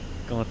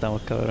¿Cómo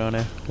estamos,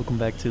 cabrones? Welcome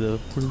back to the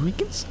Puerto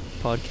Ricans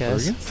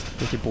podcast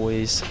with your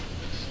boys,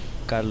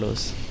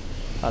 Carlos,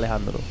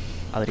 Alejandro,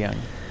 Adrian.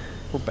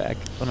 We're back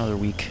another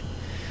week.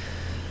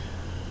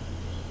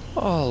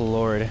 Oh,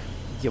 Lord.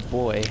 Your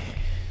boy,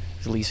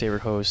 his least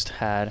favorite host,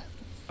 had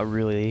a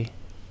really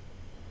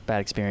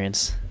bad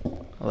experience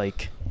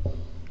like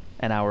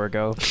an hour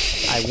ago.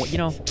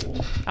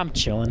 I'm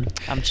chilling.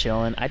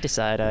 I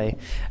decide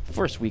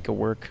first week of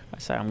work, I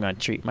said I'm going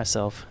to treat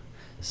myself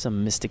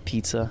some Mystic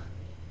Pizza.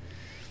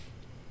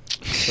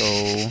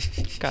 So,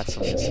 got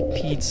some Mystic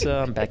Pizza.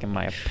 I'm back in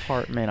my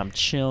apartment. I'm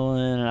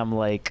chilling. And I'm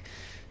like,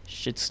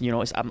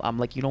 I'm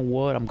like, you know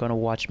what? I'm going to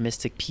watch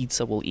Mystic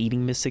Pizza while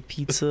eating Mystic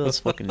Pizza. Let's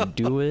fucking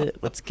do it.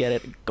 Let's get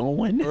it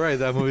going. All right,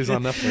 that movie's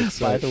on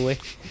Netflix. By the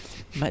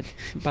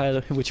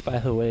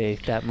way,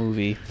 that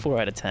movie,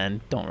 4 out of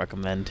 10. Don't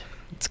recommend.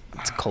 It's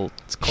a cult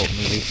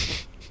movie.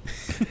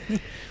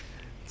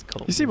 It's a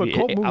cult You see, movie. but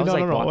cult movies.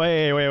 No.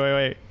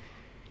 Wait.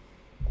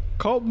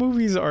 Cult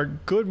movies are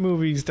good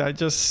movies that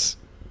just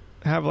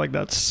have like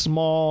that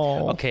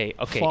small. Okay.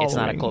 Following. It's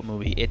not a cult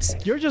movie.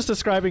 You're just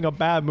describing a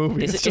bad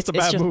movie. It's just a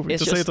bad movie.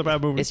 Just say it's a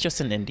bad movie. It's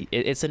just an indie.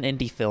 It's an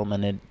indie film,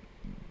 and it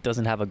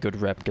doesn't have a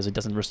good rep because it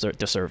doesn't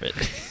deserve it.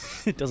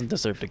 It doesn't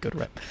deserve the good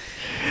rep.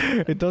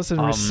 It doesn't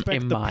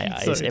respect in the my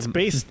pizza eyes. it's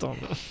based on.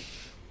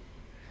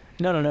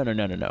 No.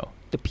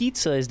 The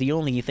pizza is the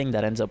only thing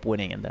that ends up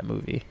winning in that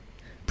movie,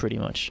 pretty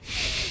much.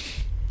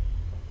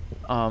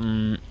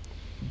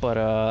 But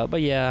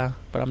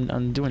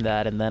I'm doing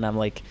that, and then I'm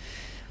like,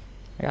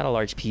 I got a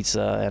large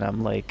pizza, and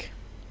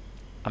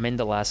I'm in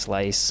the last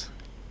slice,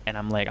 and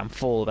I'm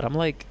full, but I'm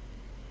like,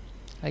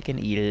 I can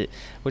eat it.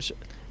 Which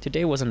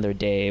today wasn't their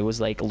day. It was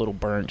like a little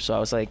burnt, so I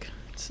was like,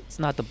 it's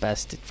not the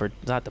best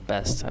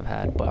I've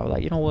had, but I was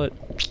like, you know what?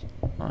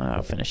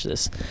 I'll finish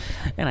this,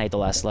 and I ate the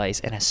last slice,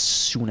 and as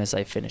soon as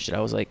I finished it, I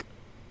was like,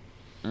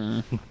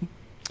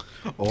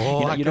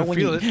 Oh, I can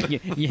feel it.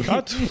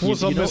 That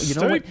was a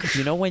mistake.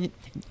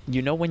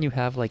 You know when you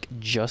have like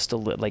just a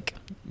little, like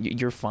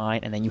you're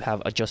fine, and then you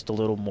have just a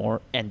little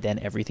more, and then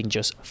everything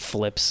just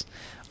flips.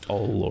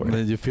 Oh Lord! And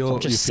then you feel a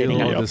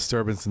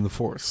disturbance in the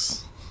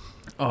force.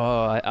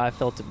 Oh, I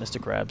felt it, Mr.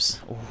 Krabs.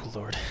 Oh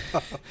Lord!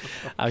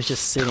 I was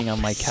just sitting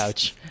on my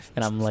couch,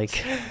 and I'm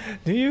like,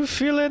 Do you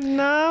feel it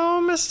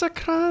now, Mr.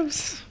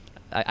 Krabs?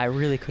 I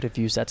really could have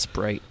used that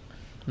Sprite.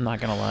 I'm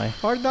not gonna lie.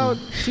 Are thou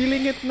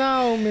feeling it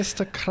now,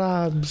 Mr.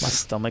 Krabs? My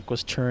stomach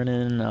was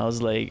churning. I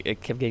was like,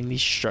 it kept getting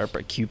these sharp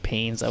acute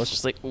pains. I was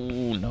just like,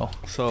 ooh, no.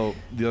 So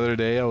the other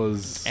day I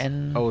was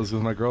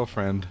with my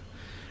girlfriend,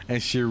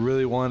 and she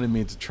really wanted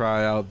me to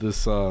try out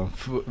this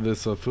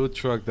food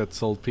truck that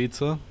sold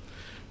pizza.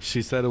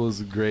 She said it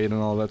was great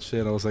and all that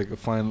shit. I was like,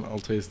 fine, I'll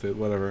taste it,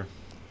 whatever.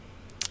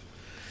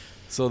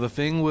 So the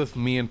thing with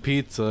me and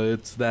pizza,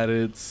 it's that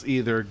it's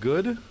either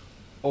good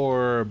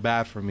or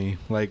bad for me.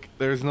 Like,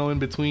 there's no in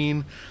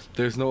between.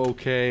 There's no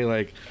okay.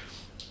 Like,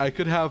 I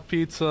could have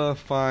pizza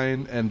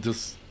fine and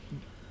just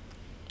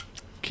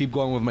keep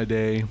going with my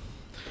day,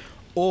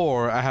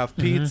 or I have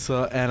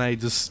pizza and I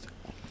just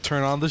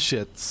turn on the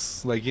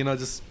shits. Like,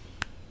 just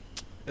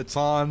it's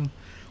on.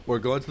 We're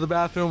going to the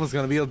bathroom. It's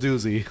gonna be a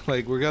doozy.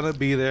 Like, we're gonna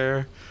be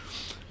there.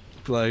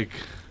 Like,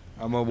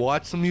 I'm gonna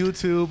watch some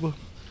YouTube.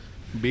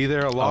 Be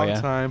there a long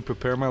time.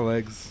 Prepare my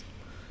legs.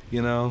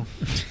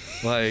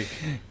 Like.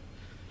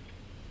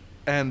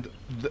 And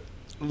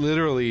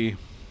literally,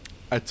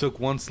 I took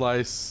one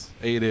slice,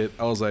 ate it.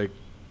 I was like,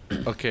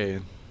 okay,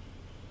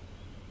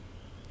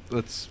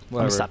 let's.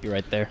 Whatever. I'm gonna stop you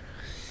right there.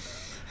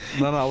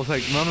 No. I was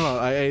like, no.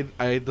 I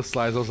ate the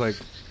slice. I was like,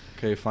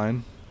 okay,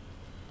 fine.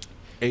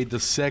 Ate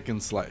the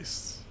second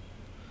slice,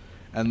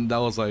 and that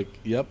was like,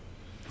 yep,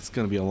 it's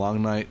gonna be a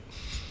long night.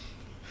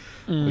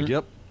 Like,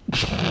 yep.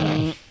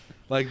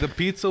 Like, the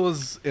pizza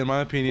was, in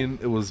my opinion,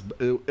 it was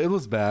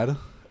bad.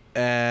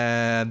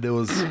 And it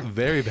was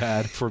very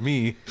bad for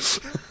me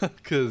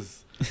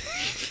because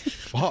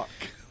fuck,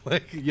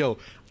 like, yo,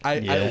 I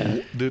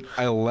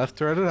left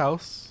her at her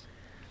house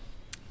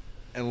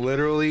and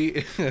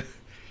literally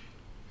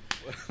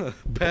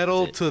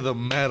pedal to the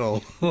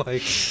metal,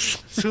 like,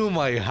 to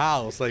my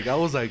house. Like, I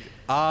was like,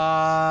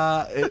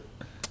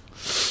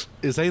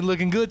 this ain't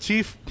looking good,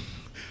 Chief.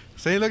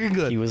 This ain't looking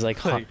good. He was like,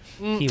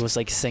 he was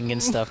like singing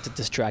stuff to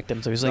distract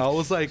him. So he was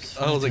like,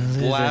 I was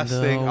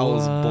blasting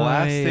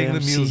the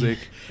music,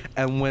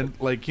 and when,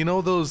 like,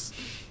 those,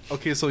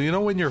 okay, so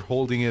when you're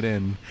holding it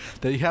in,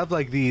 that you have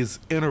like these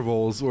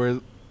intervals where,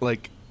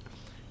 like,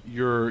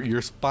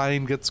 your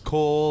spine gets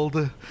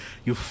cold,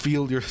 you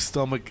feel your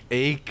stomach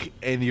ache,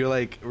 and you're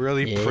like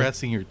really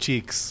pressing your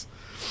cheeks.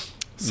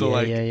 So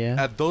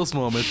at those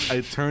moments,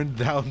 I turned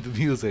down the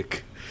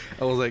music.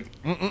 I was like,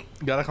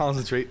 gotta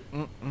concentrate.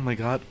 Oh my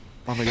god,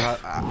 I'm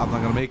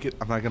not gonna make it.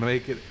 I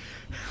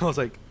was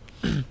like,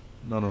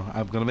 no,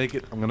 I'm gonna make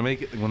it.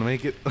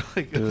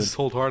 Like, just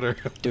hold harder.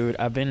 Dude,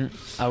 I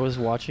was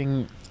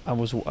watching a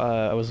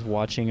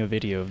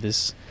video of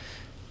this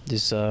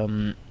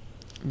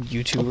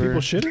YouTuber.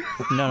 People shitting?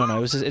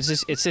 No. It's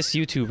this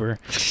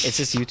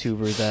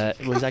YouTuber that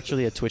was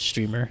actually a Twitch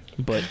streamer,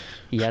 but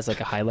he has like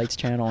a highlights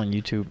channel on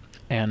YouTube,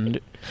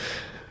 and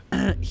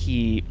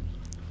he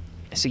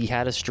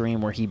had a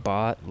stream where he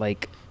bought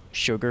like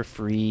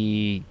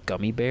sugar-free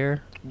gummy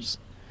bears,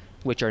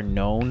 which are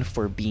known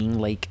for being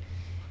like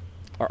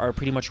are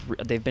pretty much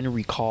they've been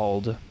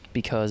recalled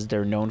because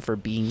they're known for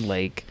being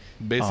like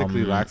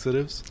basically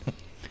laxatives,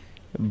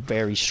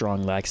 very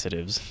strong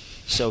laxatives.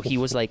 So he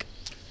was like,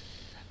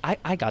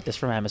 I got this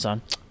from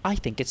Amazon. I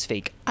think it's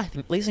fake.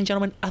 Ladies and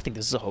gentlemen, I think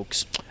this is a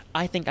hoax.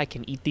 I think I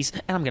can eat these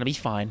and I'm gonna be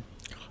fine.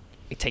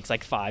 It takes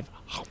like 5.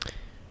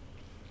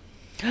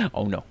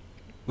 Oh no.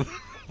 Oh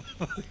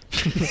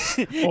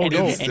and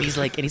no. He's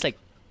like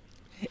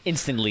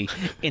instantly,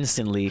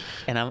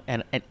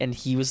 and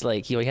he was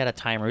like, he had a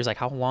timer. He was like,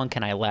 how long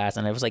can I last?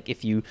 And it was like,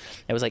 if you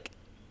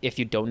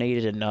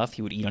donated enough,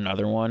 he would eat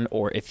another one,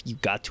 or if you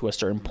got to a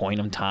certain point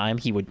in time,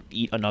 he would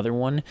eat another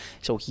one.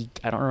 So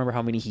I don't remember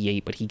how many he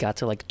ate, but he got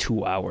to like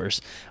 2 hours.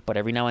 But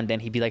every now and then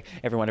he'd be like,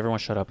 everyone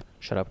shut up.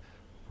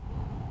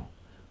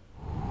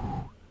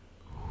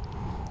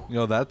 You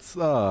know, that's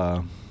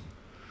not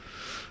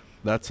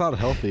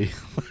healthy.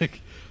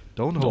 Like,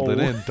 don't hold it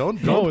in. Don't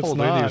hold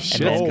in your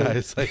shit,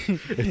 guys. Like,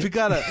 if you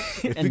gotta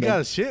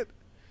shit,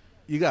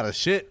 you gotta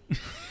shit.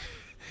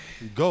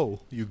 You go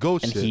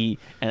and shit.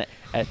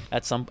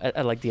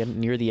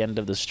 Near the end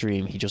of the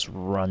stream, he just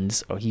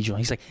runs.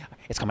 He's like,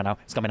 it's coming out.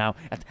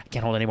 I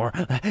can't hold it anymore.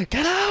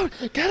 Get out.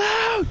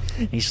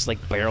 And he's just like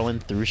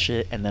barreling through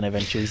shit, and then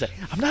eventually he's like,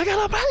 I'm not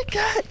gonna make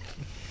it.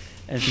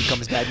 And he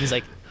comes back and he's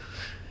like,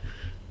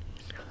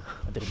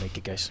 I didn't make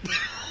it, guys.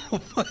 Oh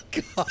my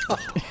god.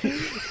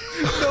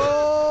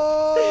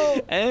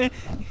 No.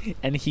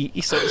 And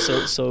his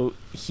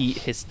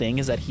thing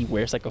is that he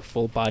wears like a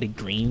full body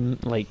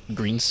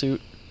green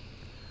suit.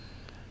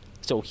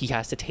 So he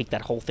has to take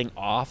that whole thing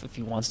off if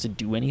he wants to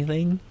do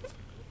anything.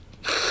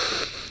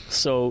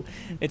 So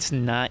it's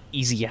not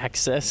easy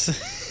access.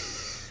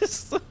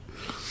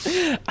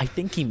 I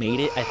think he made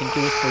it. I think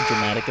it was for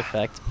dramatic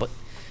effect, but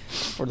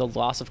for the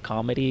loss of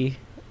comedy,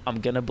 I'm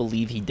gonna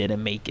believe he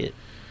didn't make it.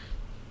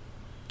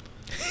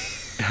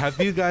 Have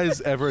you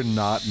guys ever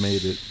not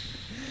made it?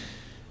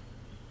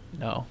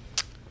 No.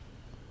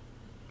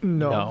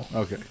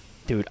 Okay.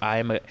 Dude, I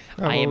am a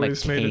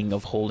king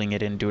of holding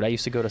it in, dude. I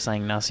used to go to San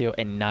Ignacio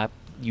and not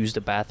use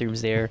the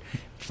bathrooms there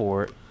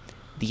for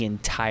the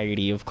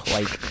entirety of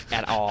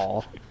at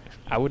all.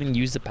 I wouldn't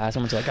use the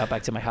bathroom until I got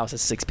back to my house at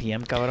 6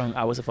 p.m.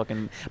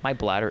 Cabrón. My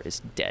bladder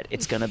is dead.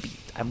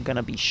 I'm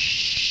gonna be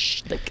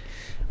like,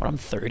 when I'm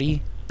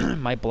 30,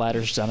 my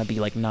bladder's gonna be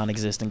like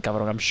non-existent,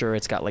 cabrón. I'm sure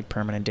it's got like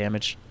permanent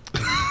damage.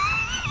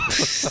 I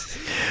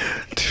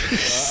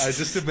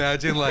just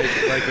imagine like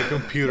a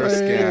computer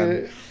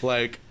scan,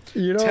 like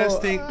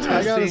testing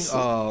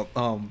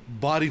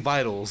body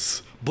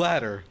vitals,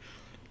 bladder,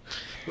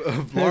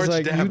 large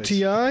like damage.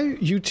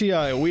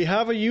 UTI. We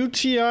have a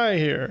UTI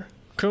here.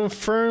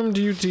 Confirmed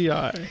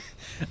UTI.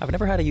 I've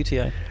never had a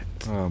UTI.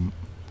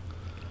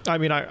 I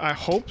mean, I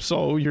hope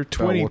so. You're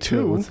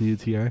 22. What's the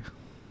UTI?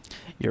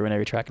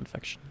 Urinary tract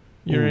infection.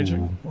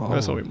 Urinary.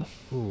 That's what we.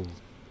 Ooh.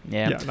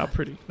 Yeah. Yeah, not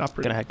pretty.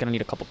 Gonna need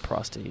a couple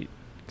prostate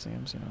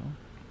exams, you know.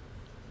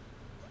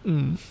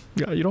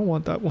 Yeah, you don't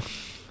want that one.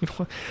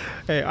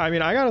 Hey, I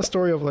mean, I got a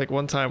story of like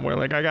one time where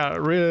like I got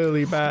a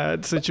really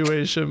bad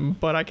situation,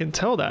 but I can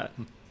tell that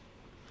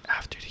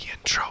after the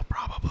intro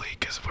probably,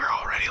 because we're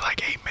already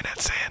like 8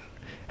 minutes in,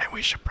 and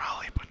we should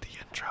probably put the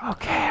intro.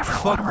 Okay,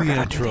 everyone, we're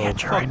gonna do the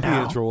intro right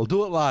now. Intro. We'll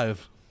do it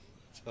live.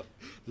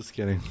 Just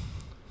kidding.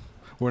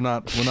 We're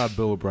not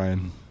Bill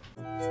O'Brien.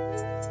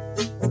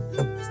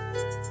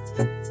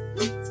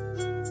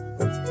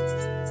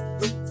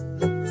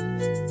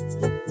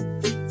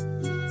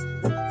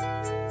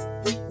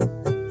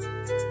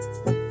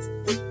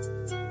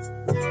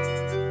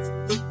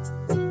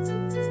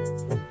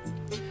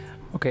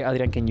 Okay,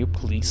 Adrian, can you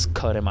please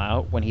cut him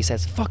out when he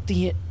says "fuck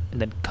the it"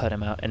 and then cut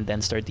him out and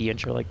then start the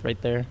intro like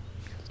right there,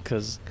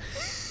 cause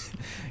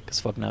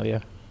fuck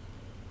Navia.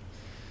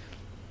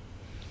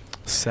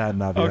 Sad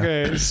Navia.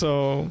 Okay,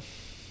 so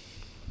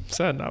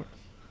sad Navia.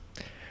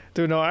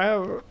 Dude, no,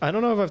 I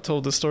don't know if I've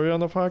told this story on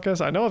the podcast.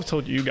 I know I've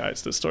told you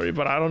guys this story,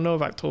 but I don't know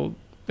if I've told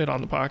it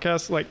on the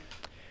podcast. Like,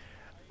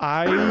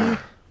 I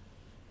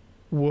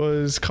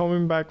was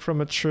coming back from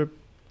a trip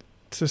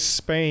to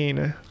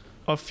Spain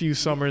a few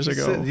summers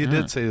ago. You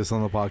did say this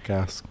on the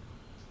podcast.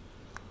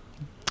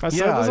 I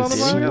said this on the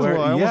podcast?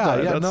 Well, I almost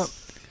died. No.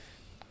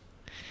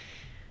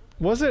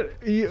 Was it?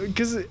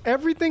 Because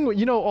everything,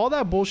 you know, all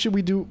that bullshit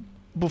we do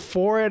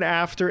before and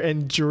after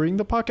and during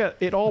the podcast,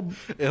 it all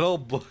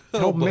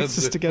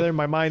mixes together in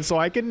my mind. So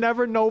I can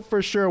never know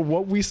for sure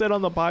what we said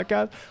on the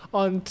podcast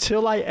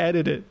until I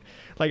edit it.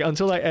 Like,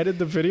 until I edit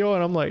the video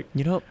and I'm like,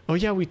 you know, oh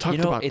yeah, we talked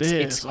about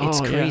this.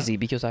 It's crazy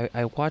because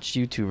I watch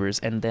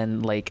YouTubers and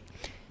then like,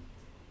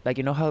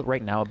 you know how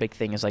right now a big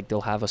thing is like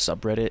they'll have a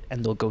subreddit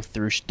and they'll go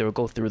through their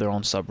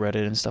own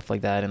subreddit and stuff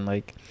like that, and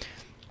like,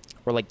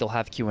 or like they'll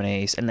have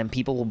Q&As and then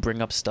people will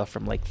bring up stuff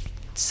from like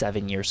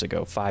 7 years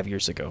ago, 5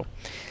 years ago,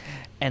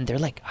 and they're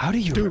like, how do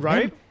you remember?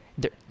 Right?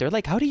 They're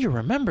like, how do you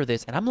remember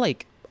this? And I'm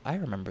like, I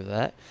remember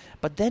that.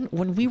 But then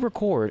when we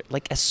record,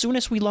 like as soon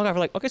as we log out, we're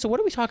like, okay, so what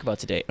do we talk about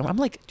today? And I'm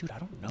like, dude, I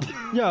don't know.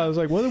 Yeah, I was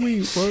like, what do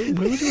we do?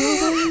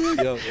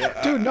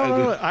 Dude,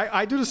 no.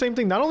 I do the same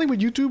thing. Not only with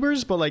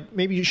YouTubers, but like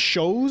maybe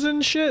shows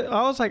and shit.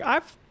 I was like,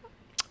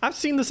 I've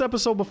seen this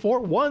episode before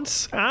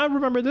once. I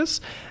remember this.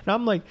 And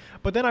I'm like,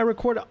 but then I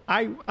record.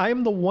 I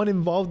am the one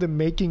involved in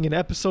making an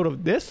episode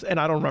of this,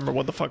 and I don't remember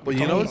what the fuck. But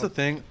you know what's the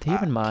thing?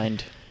 Keep in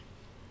mind.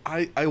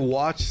 I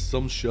watch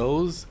some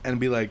shows and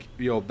be like,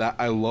 yo, that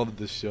I love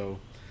this show.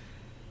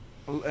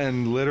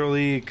 And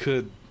literally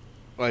could,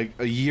 like,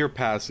 a year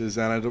passes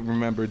and I don't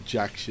remember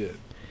jack shit.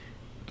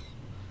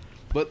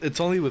 But it's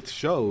only with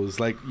shows.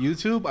 Like,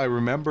 YouTube, I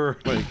remember,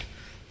 like,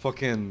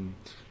 fucking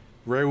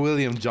Ray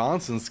William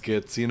Johnson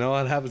skits, you know?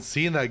 I haven't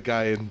seen that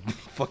guy in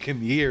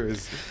fucking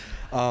years.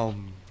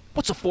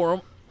 What's a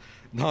forum?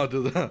 No,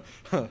 the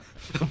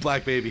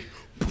Black Baby.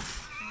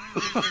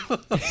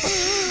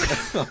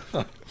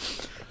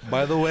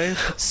 By the way,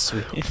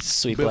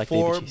 sweet Black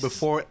Baby Jesus.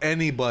 Before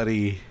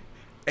anybody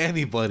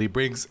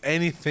brings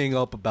anything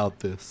up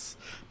about this,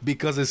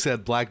 because it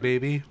said Black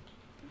Baby,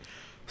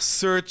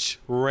 search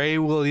Ray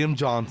William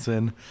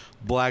Johnson,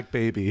 Black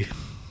Baby.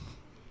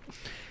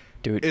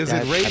 Dude, is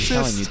it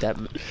racist?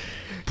 I'm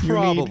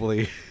telling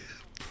you,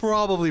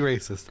 probably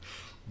racist.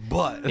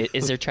 But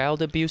is there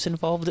child abuse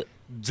involved?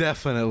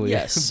 Definitely.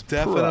 Yes.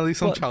 Definitely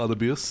some child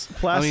abuse.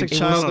 Plastic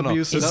child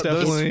abuse is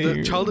definitely...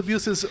 The child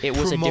abuse is it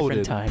was promoted.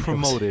 A different time.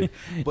 Promoted.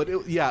 But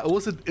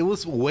it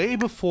was way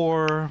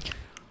before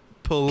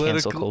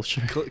cancel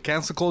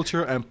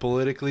culture and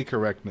politically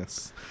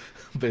correctness.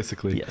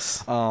 Basically.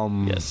 Yes.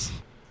 Yes.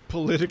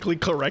 Politically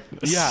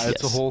correctness. Yeah,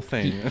 it's a whole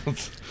thing.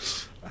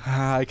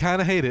 I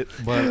kind of hate it,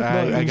 but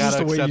I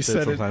gotta accept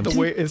it sometimes.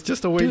 It's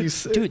just the way you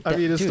said it. I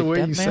mean, it's the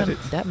way you said it.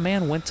 That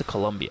man went to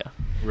Columbia.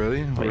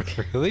 Really? Like,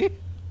 really?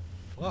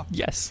 Wow.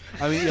 Yes.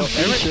 I mean,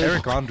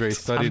 Eric Andre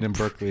studied in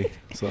Berkeley,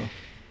 so.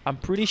 I'm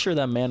pretty sure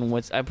that man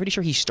went. I'm pretty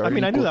sure he started. I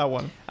mean, I knew that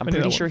one. I'm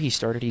pretty sure he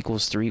started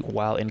Equals 3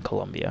 while in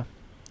Columbia.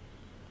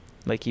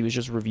 Like he was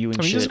just reviewing.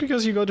 I mean, shit. just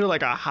because you go to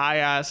like a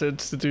high-ass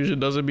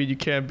institution doesn't mean you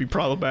can't be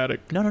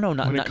problematic. No. No,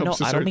 I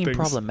don't mean things.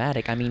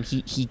 problematic. I mean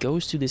he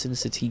goes to this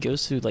institute. He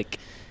goes to like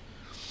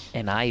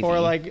an Ivy. Or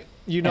like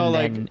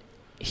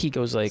he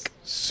goes like.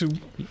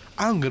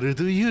 I'm gonna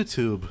do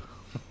YouTube.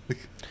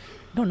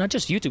 No, not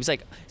just YouTube.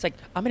 It's like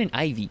I'm in an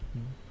Ivy,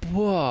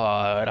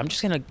 but I'm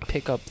just gonna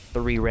pick up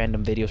 3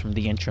 random videos from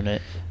the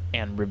internet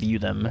and review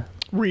them,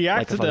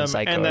 react to them,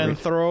 and then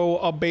throw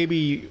a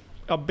baby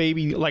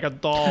like a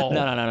doll.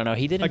 No.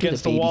 He didn't do the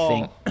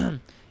baby thing.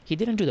 He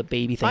didn't do the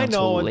baby thing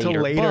until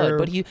later.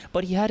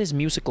 But he had his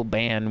musical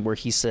band where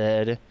he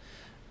said,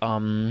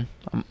 "I'm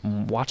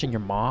watching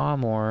your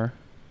mom" or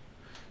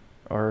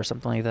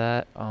something like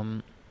that.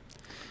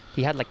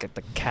 He had like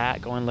the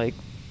cat going like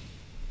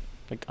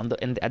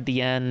at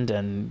the end,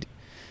 and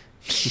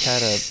he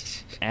had a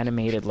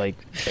animated like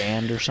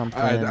band or something.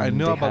 I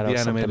know about the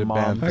animated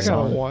band. I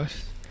gotta watch.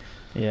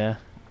 Yeah.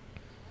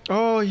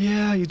 Oh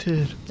yeah, you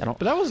did. But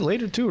that was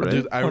later too, right?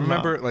 Dude, I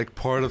remember like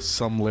part of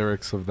some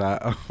lyrics of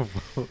that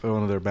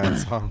one of their band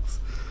songs.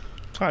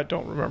 I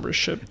don't remember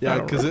shit. Yeah,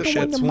 because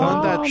it's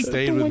one that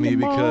stayed with me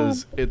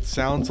because it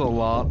sounds a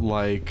lot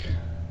like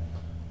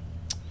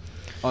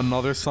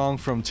another song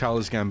from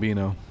Childish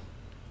Gambino.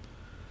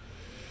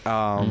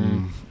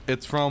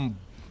 It's from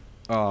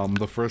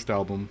the first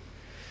album,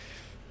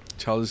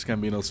 Childish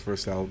Gambino's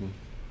first album.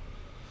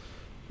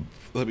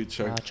 Let me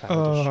check.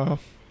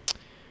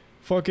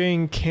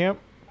 Fucking Camp.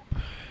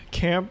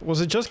 Was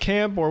it just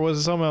Camp or was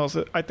it something else?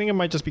 I think it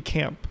might just be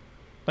Camp,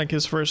 like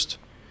his first.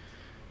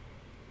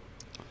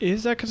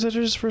 Is that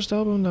considered his first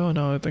album?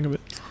 No. I think of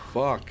it.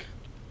 Fuck.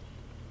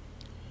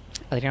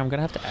 I think I'm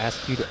gonna have to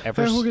ask you to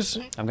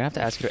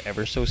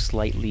ever so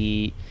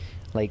slightly,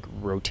 like,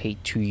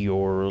 rotate to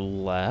your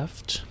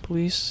left,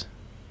 please,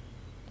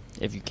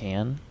 if you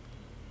can.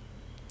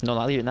 No,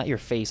 not your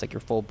face, like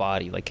your full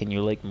body. Like, can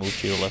you like move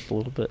to your left a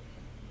little bit?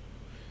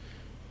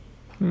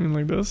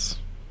 Like this?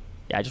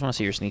 Yeah, I just want to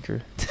see your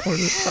sneaker.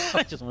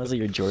 I just want to see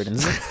your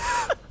Jordans.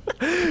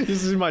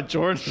 This is my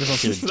Jordans. I just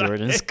want to see your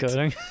Jordans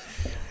cutting.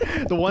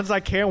 The ones I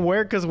can't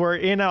wear because we're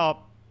in a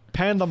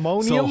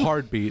pandemonium. So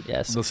Heartbeat.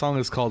 Yes. The song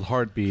is called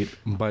Heartbeat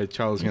by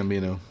Childish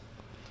Gambino.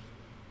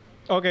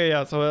 Okay,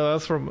 yeah. So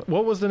that's from.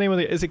 What was the name of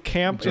the? Is it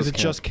Camp? Is it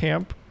just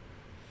Camp?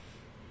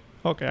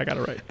 Okay, I got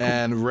it right.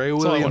 And Ray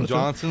William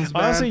Johnson's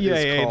band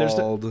is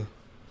called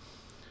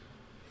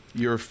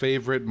Your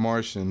Favorite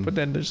Martian. But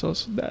then there's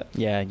also that.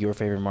 Yeah, Your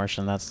Favorite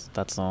Martian. That's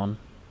the one.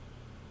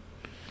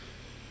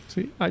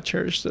 See, I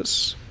cherish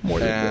this more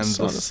than this,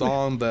 and the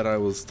song that I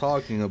was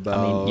talking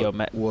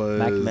about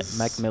was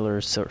Mac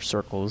Miller's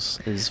Circles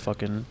is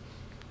fucking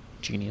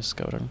genius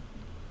coding.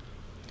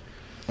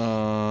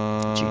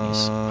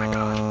 Genius. Oh my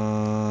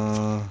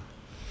god.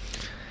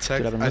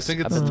 I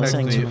think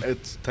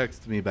it's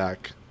Text Me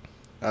Back.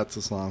 That's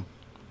the song.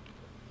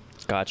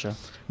 Gotcha.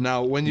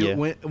 Now, when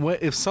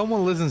if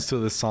someone listens to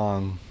this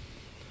song,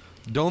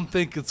 don't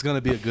think it's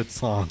gonna be a good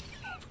song.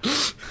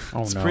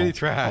 Oh, it's pretty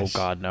trash. Oh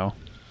god, no.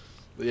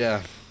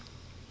 Yeah.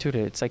 Dude,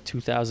 it's like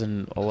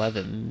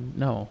 2011.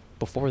 No,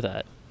 before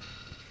that.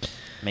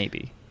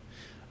 Maybe.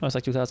 Oh, it's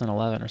like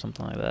 2011 or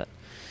something like that.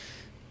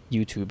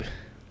 YouTube.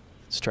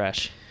 It's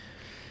trash.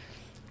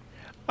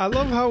 I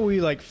love how we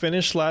like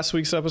finished last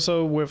week's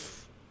episode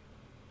with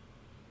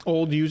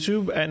old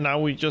YouTube, and now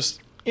we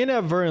just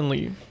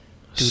inadvertently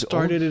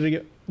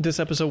started this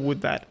episode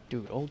with that.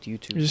 Dude, old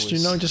YouTube.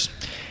 Just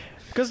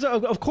because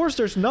of course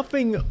there's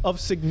nothing of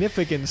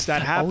significance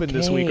that happened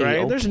this week,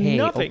 right? There's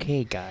nothing.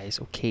 Okay, guys.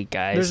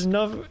 There's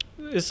nothing.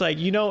 It's like,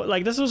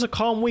 like this was a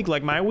calm week.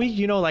 Like my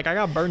week, like I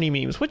got Bernie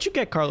memes. What you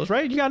get, Carlos?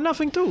 Right? You got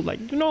nothing too. Like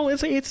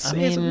it's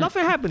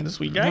nothing happened this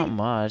week, right? Not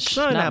much.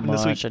 Nothing not happened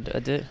much. this week. I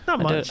did. Not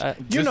much.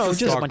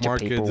 Just a bunch of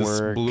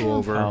paperwork. Blew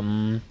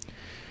over.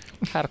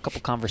 Had a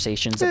couple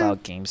conversations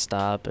about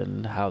GameStop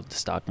and how the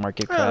stock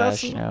market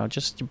crashed.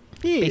 Just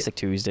basic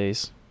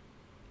Tuesdays.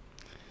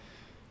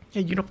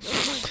 Yeah,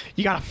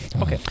 you gotta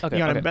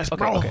invest,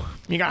 bro. Okay.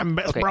 You gotta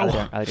invest, bro.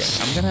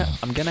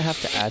 I'm gonna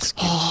have to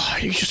ask you. Oh,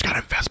 you just gotta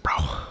invest, bro.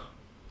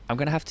 I'm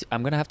gonna have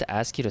to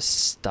ask you to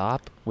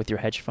stop with your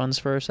hedge funds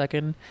for a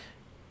second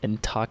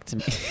and talk to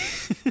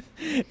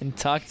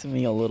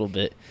me a little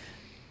bit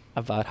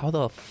about how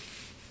the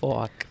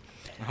fuck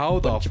a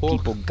bunch of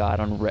people got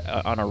on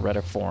a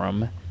Reddit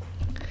forum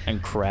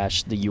and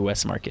crashed the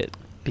U.S. market,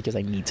 because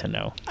I need to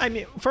know. I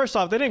mean, first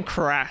off, they didn't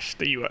crash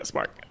the U.S.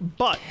 market,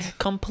 but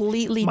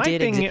completely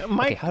did.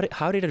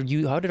 How did a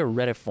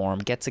Reddit forum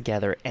get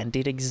together and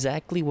did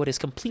exactly what is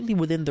completely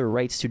within their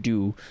rights to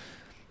do,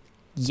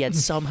 yet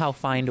somehow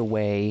find a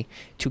way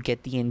to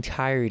get the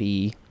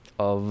entirety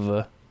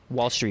of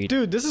Wall Street?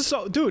 Dude, this is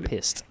so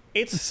pissed.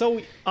 It's so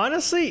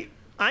honestly,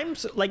 I'm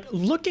like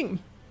looking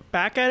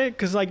back at it,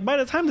 because like by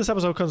the time this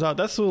episode comes out,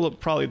 that will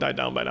probably died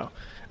down by now.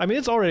 I mean,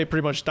 it's already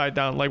pretty much died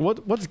down. Like,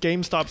 what's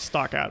GameStop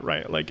stock at,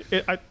 right? Like,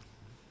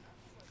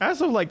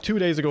 as of like 2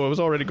 days ago, it was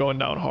already going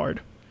down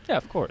hard. Yeah,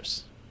 of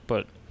course.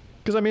 But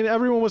because I mean,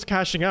 everyone was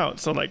cashing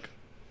out, so like,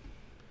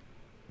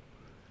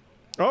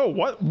 oh,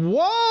 what?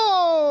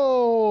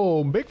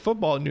 Whoa! Big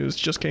football news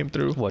just came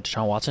through. What,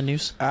 Deshaun Watson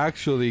news?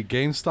 Actually,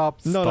 GameStop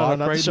stock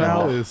right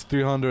now is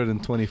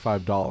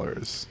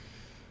 $325.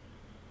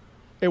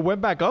 It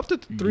went back up to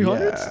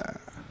 300? Yeah.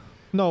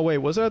 No, wait,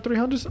 was it at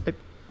 300?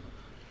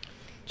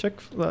 Check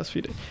last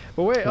few days.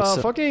 But wait,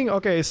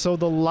 okay, so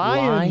the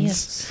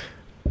Lions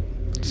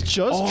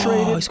just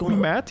traded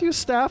Matthew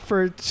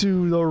Stafford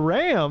to the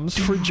Rams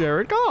for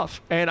Jared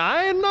Goff. And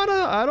I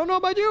don't know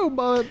about you,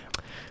 but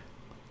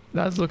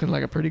that's looking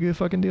like a pretty good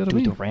fucking deal to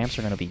me. The Rams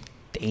are going to be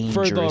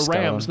dangerous. For the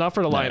Rams, not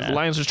for the Lions. The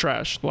Lions are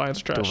trash. The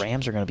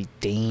Rams are going to be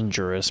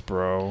dangerous,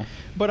 bro.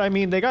 But I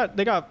mean, they got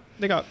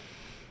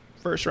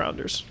first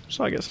rounders.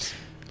 So I guess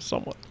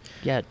somewhat.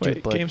 Yeah,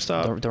 dude, but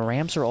GameStop. The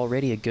Rams are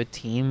already a good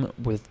team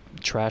with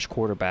trash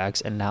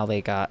quarterbacks, and now they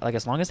got, like,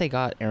 as long as they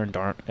got Aaron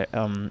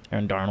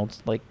Darnold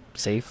like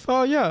safe.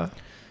 Oh yeah.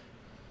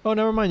 Oh,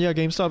 never mind. Yeah,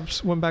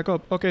 GameStop went back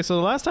up. Okay, so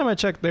the last time I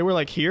checked, they were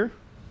like here.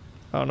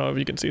 I don't know if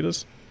you can see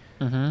this.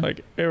 Mm-hmm.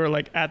 Like they were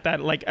like at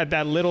that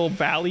little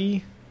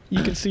valley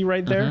you can see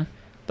right there. Mm-hmm.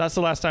 That's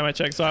the last time I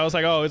checked. So I was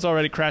like, oh, it's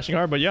already crashing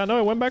hard. But yeah, no,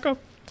 it went back up.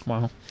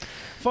 Wow.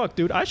 Fuck,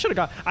 dude. I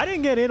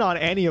didn't get in on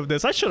any of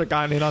this. I should have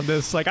gotten in on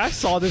this. Like, I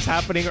saw this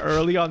happening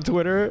early on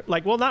Twitter.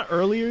 Like, well, not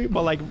early,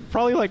 but like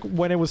probably like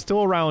when it was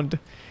still around,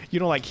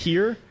 like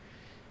here.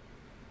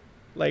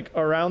 Like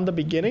around the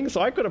beginning.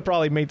 So I could have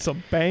probably made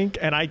some bank,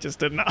 and I just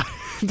did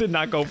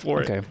not go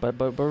for it. Okay, but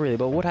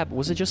what happened?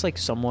 Was it just like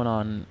someone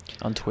on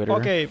Twitter?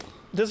 Okay,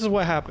 this is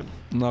what happened.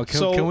 No,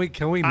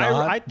 can we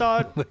not? I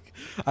thought like,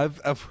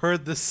 I've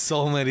heard this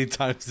so many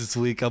times this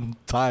week. I'm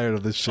tired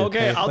of this shit.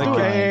 Okay, I'll do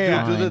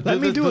it.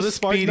 Let me do a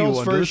Spark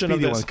Notes version of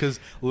this.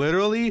 Because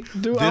literally,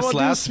 this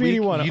last week,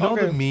 you know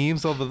the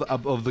memes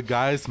of the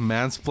guys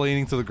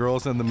mansplaining to the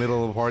girls in the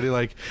middle of a party,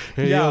 like,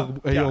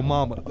 yo,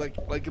 mama,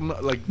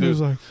 like,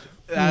 dude.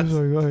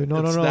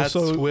 No.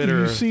 So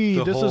Twitter, you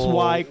see, this is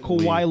why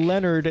Kawhi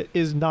Leonard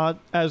is not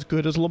as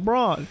good as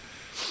LeBron.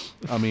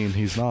 I mean,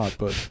 he's not,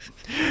 but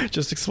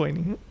just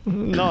explaining.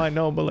 No, I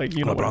know, but like,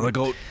 LeBron the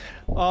GOAT.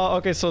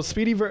 Okay, so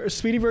speedy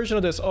version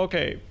of this.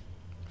 Okay,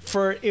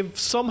 for if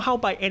somehow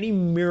by any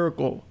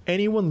miracle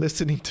anyone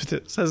listening to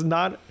this does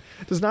not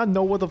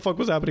know what the fuck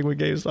was happening with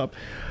GameStop.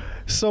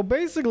 So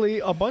basically,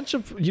 a bunch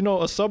of a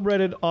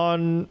subreddit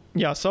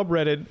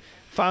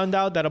found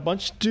out that a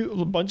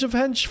bunch of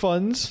hedge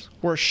funds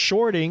were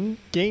shorting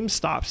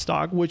GameStop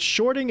stock, which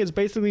shorting is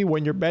basically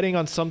when you're betting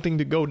on something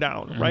to go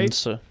down, right?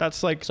 So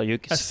that's like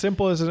as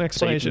simple as an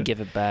explanation. So you can give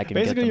it back. And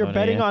basically, you're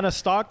betting on a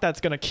stock that's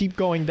going to keep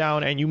going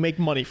down, and you make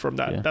money from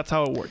that. Yeah. That's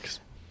how it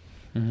works.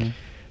 Mm-hmm.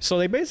 So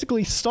they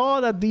basically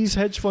saw that these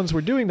hedge funds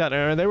were doing that,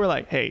 and they were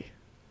like, "Hey,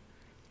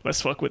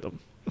 let's fuck with them."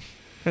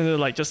 And they're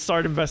like, just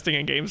start investing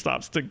in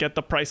GameStops to get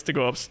the price to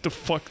go up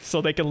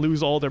so they can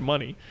lose all their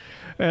money.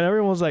 And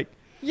everyone was like,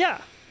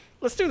 yeah,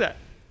 let's do that.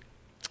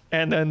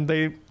 And then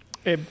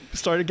it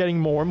started getting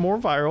more and more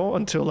viral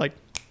until like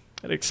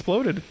it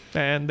exploded,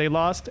 and they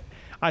lost.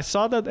 I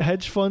saw that the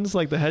hedge funds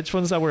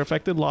that were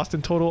affected lost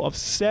in total of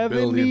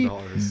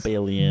 $70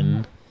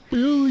 billion.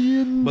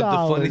 billion. But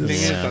the funny thing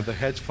is Yeah. that the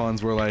hedge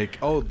funds were like,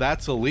 "Oh,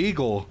 that's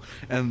illegal,"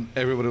 and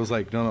everybody was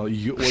like, "No,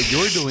 what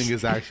you're doing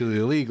is actually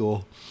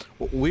illegal.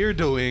 What we're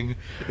doing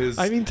is,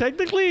 I mean,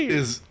 technically,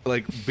 is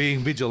like being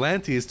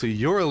vigilantes to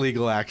your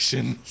illegal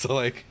action."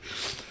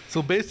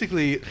 So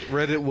basically,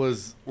 Reddit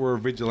were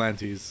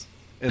vigilantes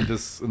in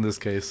this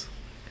case.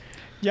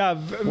 yeah,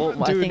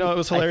 Well, I dude. think- No, it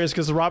was hilarious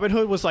because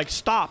Robinhood was like,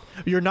 "Stop!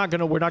 We're not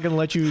gonna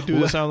let you do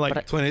this." And I'm like,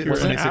 But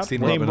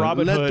 2016 named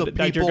Robinhood. Let the Robinhood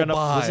that you're people gonna-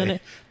 buy. Wasn't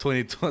it-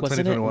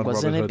 2021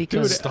 wasn't it Robinhood.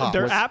 because- dude, Stop.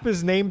 their app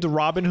is named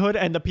Robinhood,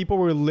 and the people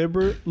were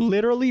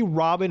literally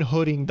Robin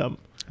Hooding them.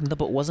 No,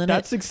 but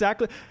That's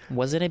exactly.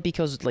 wasn't it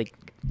because like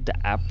the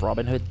app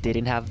Robinhood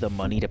didn't have the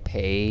money to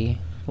pay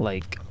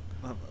like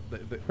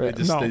They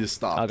No. just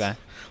stopped. Okay.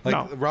 Like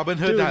No.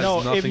 Robinhood Dude, has no,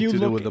 if nothing you to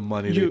do look- with the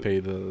money you- they pay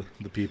the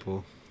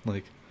people.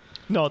 Like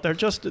No, they're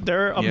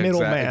a Yeah,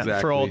 middleman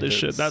for all exactly. this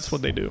shit. It's- That's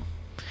what they do.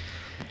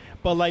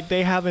 But like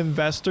they have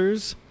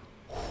investors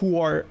who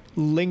are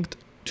linked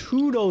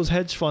to those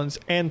hedge funds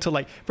and to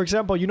like, for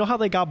example, you know how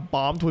they got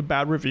bombed with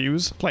bad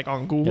reviews like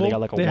on Google? they got,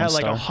 like, a They had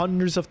like one-star.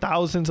 hundreds of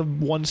thousands of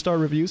 1-star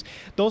reviews.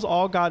 Those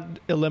all got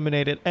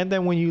eliminated. And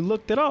then when you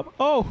looked it up,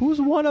 oh, who's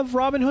one of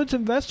Robinhood's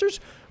investors?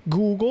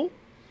 Google.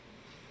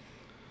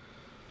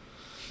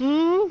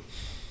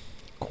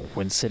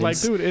 coincidence. Like,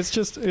 dude, it's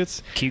just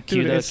it's Cue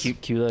dude, the it's-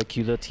 cue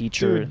the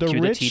teacher. Dude, the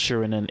Cue the rich-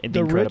 teacher in The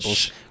the Incredibles.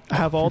 rich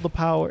have all the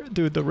power,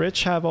 dude. The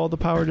rich have all the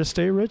power to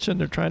stay rich, and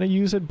they're trying to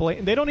use it.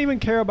 They don't even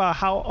care about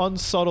how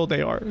unsubtle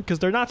they are, because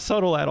they're not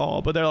subtle at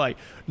all. But they're like,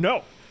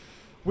 no,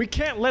 we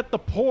can't let the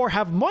poor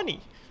have money.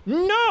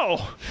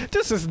 No,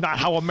 this is not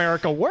how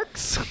America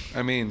works.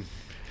 I mean,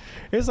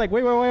 It's like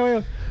wait.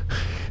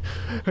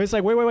 It's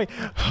like wait.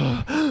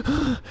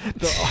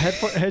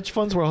 The hedge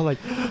funds were all like,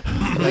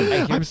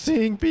 I'm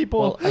seeing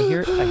people. Well, I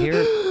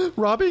hear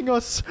robbing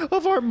us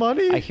of our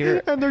money, I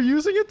hear- and they're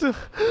using it to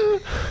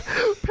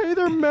pay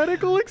their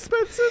medical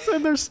expenses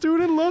and their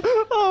student loan.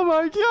 Oh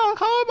my god,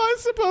 how am I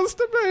supposed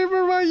to pay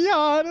for my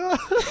yacht?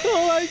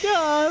 Oh my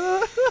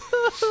god.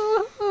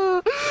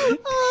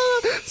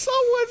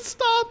 Someone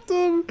stop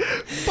them.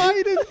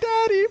 Biden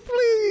daddy,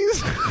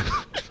 please.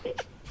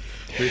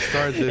 they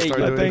started Hey,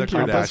 doing the thank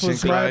you. This Kardashian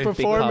was my cry.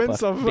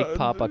 performance of Big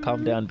Papa,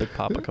 calm down. Big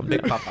Papa, calm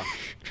Big down. Papa.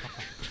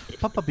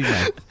 Papa be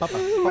mad. Papa,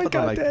 Oh my Papa don't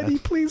god, like daddy,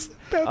 that. please,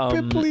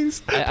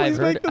 please, I've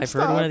heard make them I've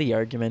heard one stop. of the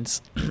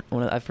arguments.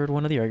 I've heard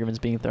one of the arguments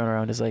being thrown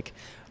around is like,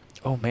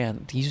 oh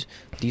man, these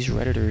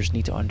redditors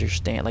need to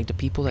understand, like the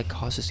people that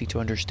cause this need to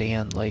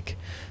understand like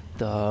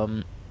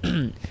the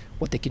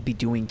what they could be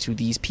doing to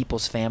these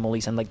people's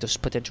families and like the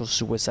potential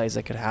suicides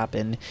that could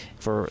happen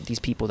for these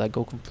people that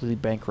go completely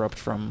bankrupt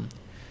from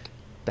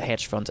the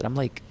hedge funds. And I'm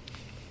like,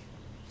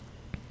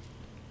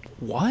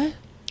 what?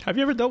 Have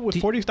you ever dealt with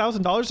Do-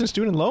 $40,000 in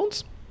student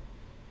loans?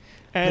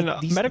 And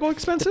Like, these- medical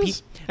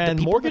expenses? And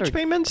people mortgage that are-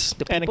 payments?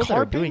 the And people that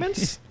car are doing-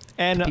 payments?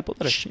 And people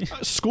that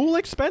are school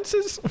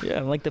expenses? yeah,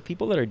 and like the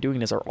people that are doing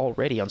this are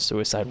already on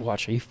suicide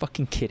watch. Are you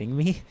fucking kidding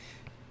me?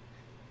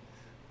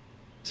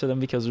 So then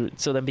because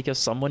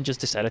someone just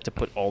decided to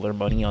put all their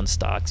money on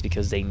stocks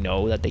because they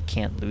know that they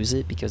can't lose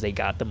it because they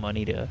got the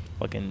money to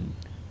fucking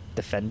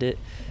defend it,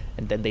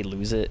 and then they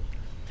lose it.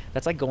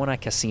 That's like going to a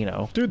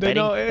casino. Dude, they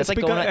betting- know it's that's like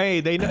because, going hey,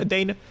 they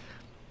know.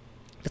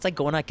 It's like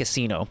going to a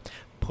casino,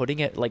 putting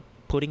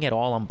it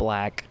all on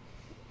black,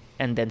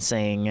 and then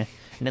saying,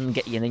 and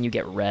then you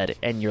get red,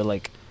 and you're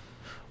like,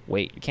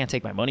 wait, you can't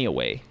take my money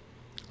away.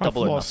 I've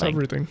Double or lost nothing.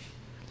 everything.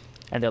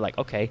 And they're like,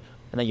 okay,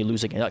 and then you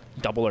lose again, like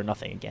double or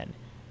nothing again.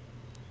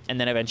 And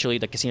then eventually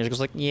the casino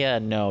goes like, yeah,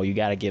 no, you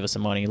gotta give us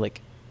some money.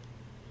 Like,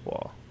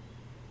 well,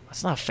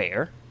 that's not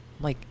fair.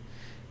 I'm like,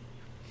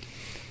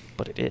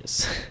 but it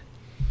is.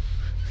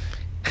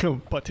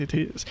 But it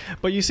is.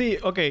 But you see,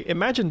 okay,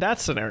 imagine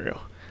that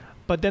scenario.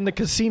 But then the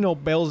casino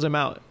bails them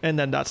out, and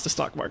then that's the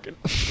stock market.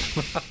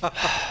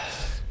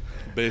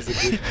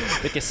 Basically.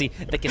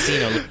 the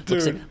casino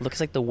Dude. looks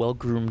like the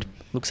well-groomed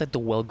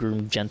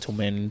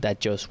gentleman that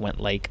just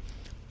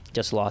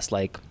lost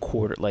like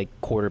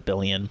quarter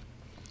billion.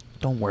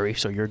 Don't worry,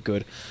 so you're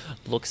good.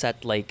 Looks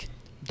at like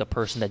the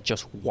person that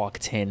just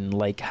walked in,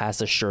 like has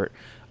a shirt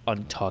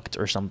untucked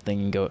or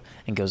something,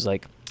 and goes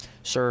like,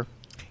 "Sir,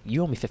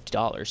 you owe me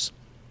 $50."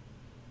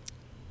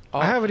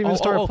 I haven't even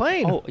started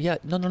playing. Oh yeah,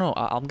 no.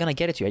 I'm gonna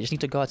get it to you. I just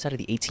need to go outside of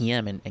the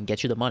ATM and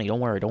get you the money.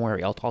 Don't worry.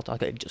 I'll talk.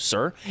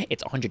 Sir,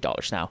 it's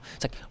 $100 now.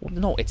 It's like,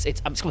 no, it's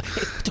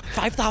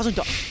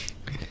 $5,000.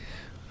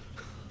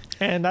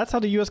 And that's how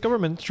the U.S.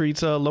 government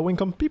treats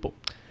low-income people.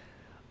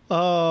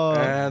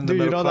 And the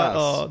dude, you middle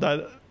know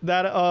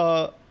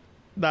class.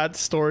 that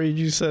story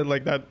you said,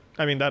 like that.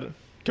 I mean, that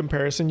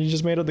comparison you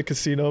just made of the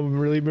casino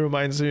really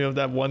reminds me of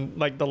that one,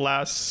 like the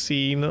last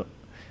scene,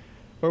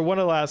 or one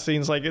of the last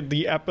scenes, like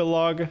the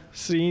epilogue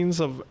scenes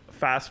of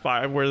Fast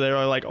Five, where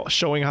they're like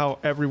showing how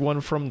everyone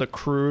from the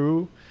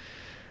crew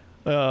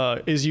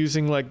is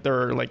using like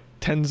their like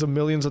tens of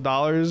millions of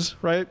dollars,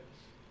 right?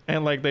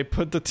 And like they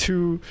put the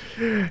two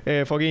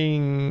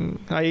fucking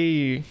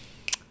ahí,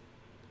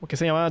 ¿qué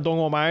se llama? Don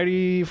Omar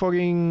y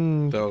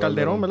fucking Calderón.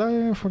 Calderón,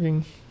 ¿verdad?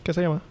 Fucking, ¿qué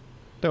se llama?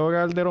 Teo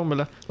Calderón,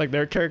 ¿verdad? Like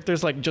their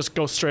characters like just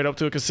go straight up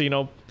to a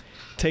casino,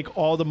 take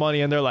all the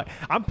money, and they're like,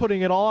 I'm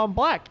putting it all on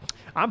black.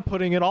 I'm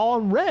putting it all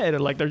on red.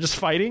 And like they're just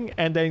fighting,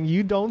 and then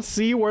you don't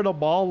see where the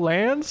ball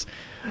lands.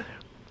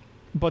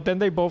 But then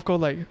they both go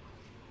like,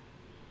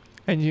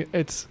 and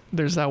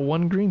there's that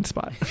one green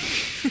spot.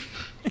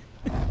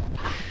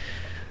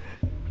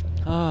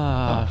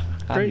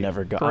 Great, I'm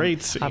never going.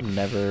 Great scene. I'm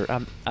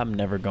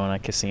never going to a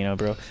casino,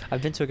 bro.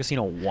 I've been to a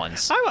casino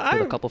once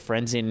with a couple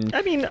friends in.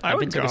 I've been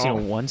to a casino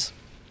once.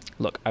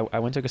 Look, I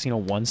went to a casino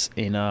once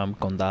in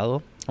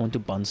Condado. I went to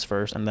Buns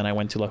first, and then I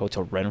went to like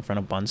Hotel Red in front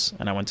of Buns,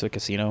 and I went to a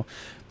casino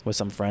with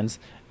some friends,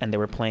 and they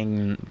were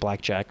playing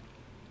blackjack.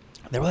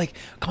 They were like,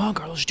 "Come on,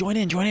 Carlos, join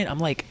in." I'm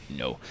like,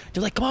 "No."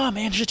 They're like, "Come on,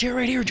 man, just here,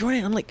 right here, join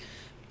in." I'm like,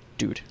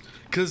 "Dude."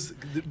 Because,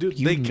 dude,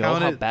 they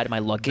counted how bad my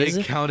luck is.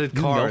 They counted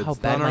cards. You know how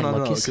bad my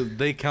luck is. Because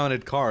they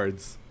counted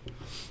cards.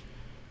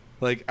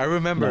 Like I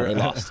remember, no, they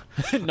lost.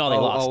 No, they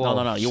lost.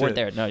 No. You weren't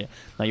there. No,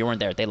 you weren't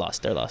there. They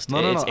lost. They're lost. No.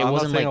 It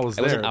wasn't like I was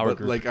there. our but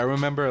group. like I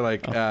remember,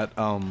 like at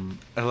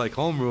like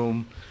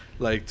homeroom,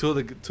 like two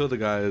of the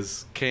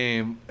guys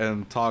came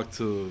and talked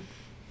to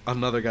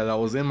another guy that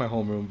was in my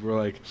homeroom.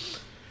 We're like,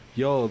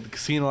 "Yo, the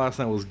casino last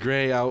night was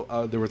great."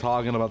 They were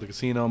talking about the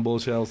casino and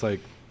bullshit. I was like,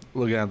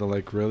 looking at them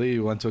like, "Really?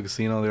 You went to a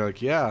casino?" They're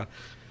like, "Yeah."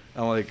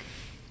 I'm like,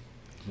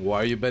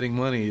 "Why are you betting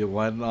money?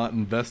 Why not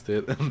invest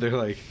it?" And they're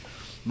like,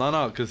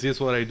 No, because here's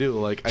what I do.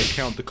 Like, I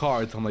count the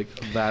cards. I'm like,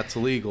 that's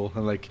illegal.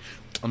 I'm like,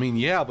 I mean,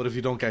 yeah, but if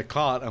you don't get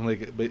caught, I'm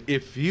like, but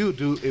if you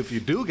do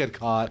get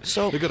caught,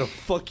 they're gonna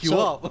fuck you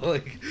up.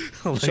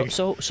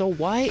 So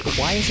why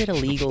is it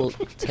illegal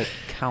to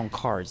count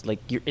cards? Like,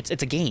 it's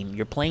a game.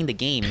 You're playing the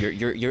game.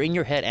 You're in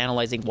your head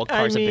analyzing what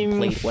cards have been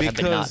played, what have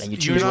been not, and you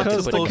choose what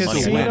to put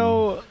in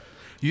money.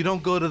 You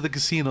don't go to the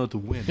casino to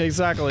win.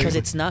 Exactly.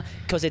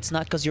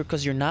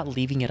 Because you're not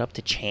leaving it up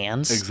to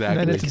chance.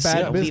 Exactly. And it's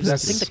bad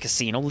business. I think the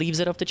casino leaves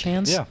it up to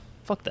chance. Yeah.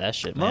 Fuck that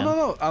shit, man.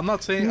 No. I'm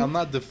not saying. I'm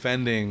not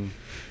defending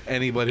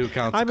anybody who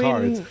counts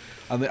cards.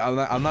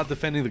 I'm not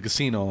defending the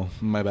casino.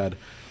 My bad.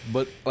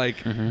 But like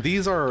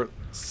these are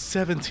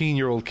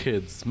 17-year-old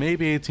kids,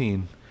 maybe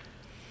 18,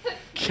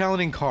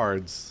 counting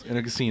cards in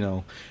a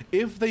casino.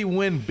 If they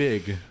win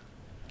big,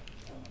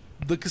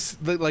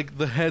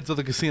 the heads of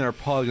the casino are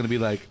probably going to be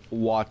like,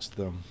 watch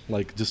them,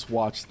 like just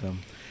watch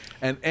them,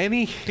 and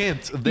any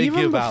hint they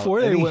give out,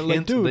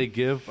 they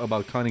give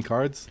about counting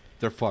cards,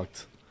 they're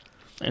fucked.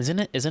 Isn't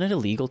it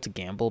illegal to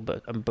gamble?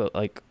 But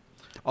like,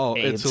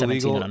 it's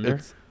illegal. And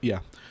under?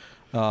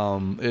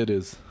 It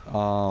is.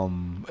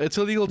 It's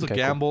illegal to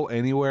gamble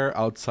anywhere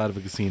outside of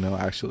a casino,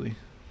 actually,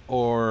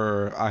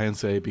 or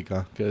agencia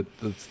hípica.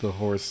 It's the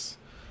horse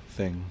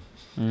thing.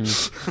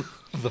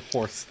 The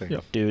horse thing.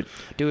 Yep.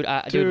 Dude,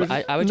 I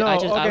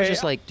was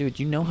just like,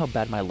 dude, you know how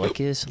bad my luck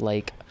is?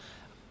 Like,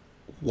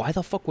 why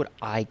the fuck would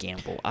I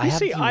gamble? I have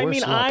the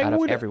worst luck out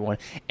of everyone.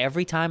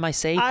 Every time I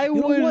say, you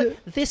know what,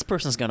 this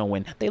person's gonna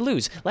win, they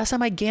lose. Last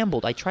time I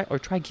gambled,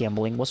 tried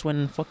gambling, was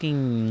when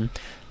fucking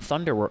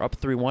Thunder were up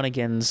 3-1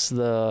 against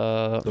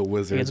the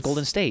Wizards, against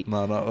Golden State.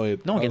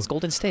 Against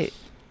Golden State.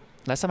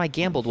 Last time I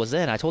gambled was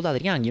then. I told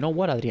Adrian, you know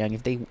what, Adrian,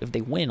 if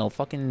they win, I'll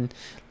fucking,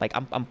 like,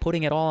 I'm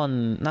putting it all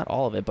on, not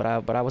all of it, but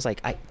I was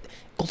like,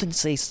 Golden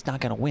State's not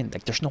gonna win.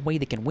 Like, there's no way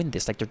they can win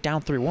this. Like, they're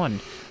down 3-1,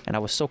 and I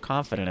was so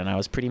confident, and I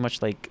was pretty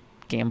much like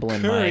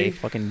gambling my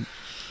fucking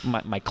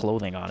my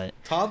clothing on it.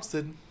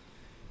 Thompson,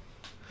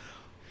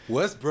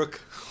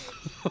 Westbrook,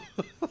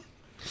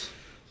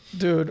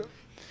 dude.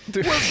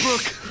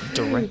 Westbrook,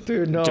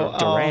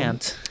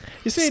 Durant.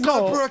 You see,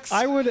 Scott Brooks.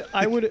 I would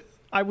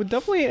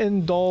definitely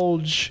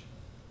indulge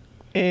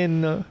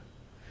in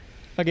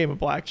a game of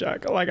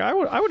blackjack. Like, I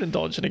would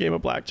indulge in a game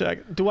of blackjack.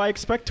 Do I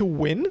expect to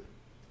win?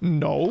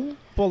 No.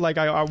 But, like,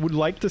 I would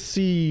like to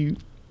see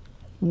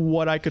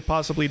what I could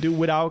possibly do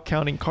without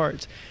counting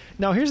cards.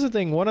 Now, here's the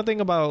thing. One thing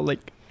about,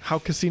 like, how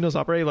casinos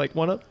operate, like,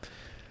 one of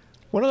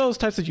those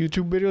types of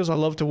YouTube videos I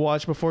love to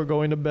watch before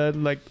going to bed.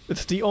 Like,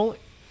 it's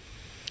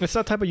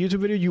that type of YouTube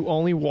video you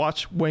only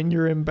watch when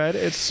you're in bed.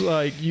 It's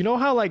like, you know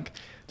how, like,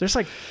 there's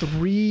like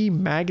 3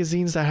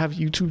 magazines that have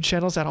YouTube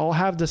channels that all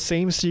have the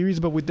same series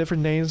but with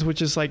different names,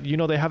 which is like, you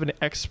know, they have an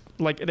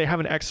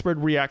expert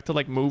react to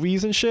like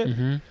movies and shit.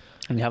 Mm-hmm.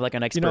 And you have like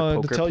an expert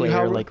poker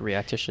player like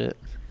react to shit.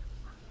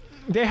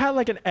 They had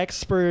like an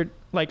expert,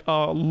 like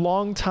a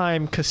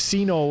long-time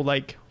casino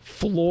like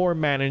floor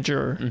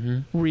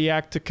manager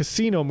react to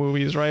casino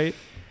movies, right?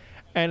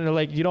 And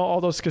like, you know,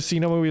 all those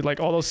casino movies, like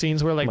all those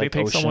scenes where like they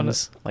take someone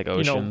like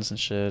Oceans and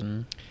shit.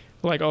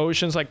 Like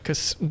Oceans, like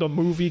the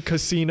movie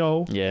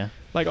Casino. Yeah.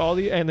 Like all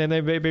and then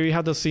they maybe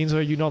have those scenes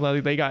where, you know,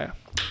 that they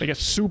get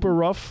super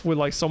rough with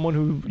like someone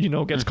who, you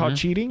know, gets caught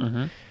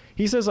cheating.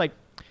 He says like,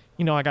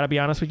 you know, I gotta be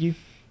honest with you.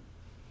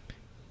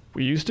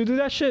 We used to do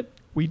that shit.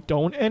 We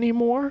don't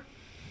anymore.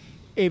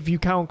 If you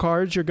count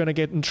cards, you're gonna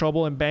get in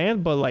trouble and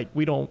banned. But like,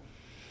 we don't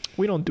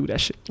do that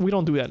shit. We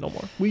don't do that no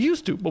more. We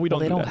used to, but we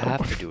don't do that no more. They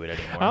don't have to do it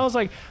anymore. I was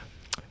like,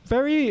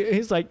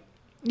 he's like,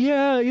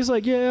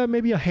 yeah,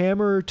 maybe a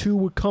hammer or 2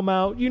 would come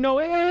out. You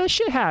know,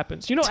 shit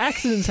happens. You know,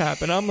 accidents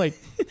happen. I'm like,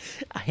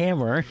 a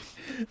hammer?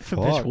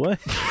 Bitch, what?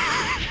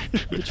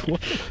 Bitch,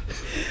 what?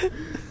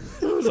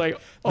 I was like,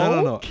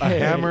 No. A okay.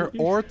 hammer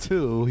or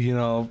two, you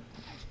know.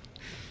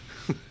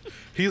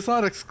 He's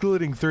not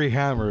excluding 3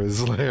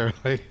 hammers there.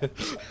 Like,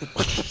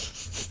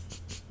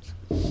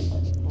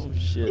 Oh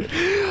shit.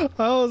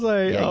 I was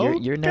like, Yeah, okay.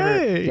 you're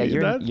never. Yeah,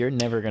 you're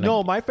never gonna.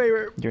 No, my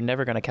favorite. You're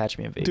never gonna catch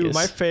me in Vegas. Dude,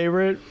 my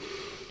favorite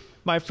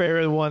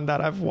one that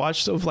I've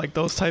watched of like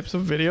those types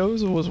of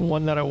videos was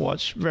one that I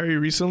watched very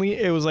recently.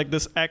 It was like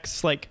this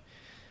like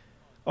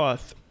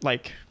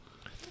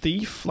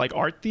thief, like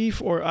art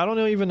thief, or I don't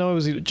even know it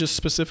was just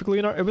specifically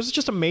an art. It was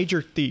just a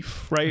major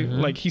thief, right?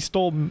 Mm-hmm. Like he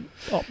stole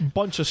a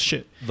bunch of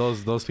shit,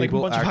 those like a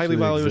people bunch of highly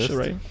valuable exist.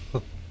 shit,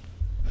 right?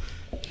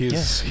 He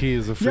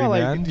is a free Yeah,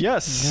 like man.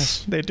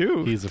 yes, they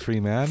do. He's a free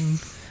man.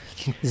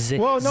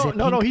 Well,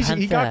 no,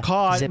 he got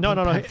caught. No.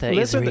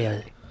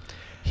 Listen,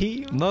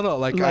 he No,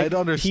 like I'd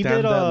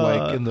understand that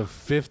like in the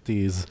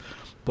 50s,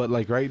 but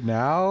like right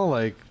now,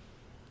 like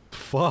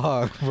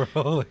fuck, bro.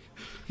 Like,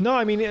 no,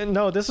 I mean,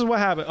 no, this is what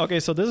happened. Okay,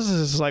 so this is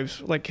his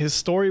life. Like his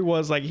story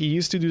was like he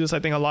used to do this, I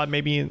think, a lot,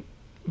 maybe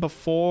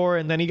before,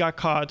 and then he got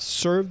caught,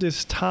 served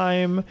his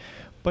time,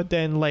 but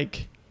then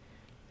like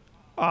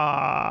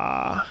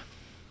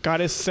got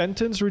his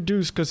sentence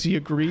reduced because he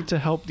agreed to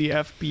help the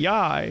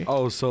FBI.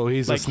 oh, so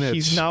he's Like a snitch.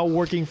 he's now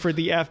working for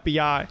the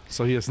FBI.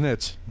 So he a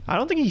snitch. I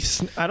don't think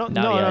he's. I don't.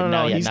 No,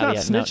 No. He's not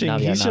snitching.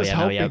 He's just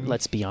helping.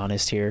 Let's be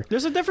honest here.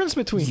 There's a difference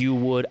between. You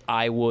would,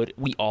 I would,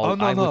 we all, Oh,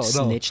 no, I no, would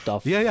snitch the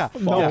Yeah.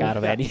 fuck No. out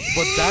of Eddie.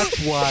 But that's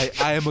why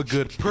I am a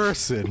good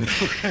person.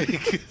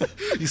 Like,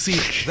 you see,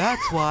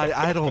 that's why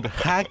I don't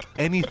hack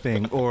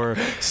anything or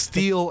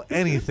steal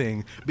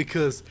anything,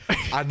 because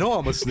I know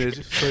I'm a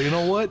snitch. So you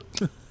know what?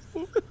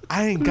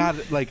 I ain't got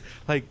it. Like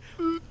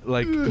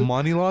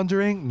money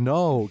laundering?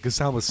 No, because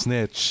I'm a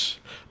snitch.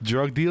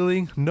 Drug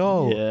dealing?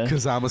 No, Yeah.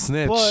 because I'm a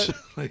snitch. But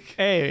like,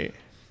 hey,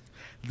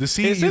 you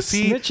see, is it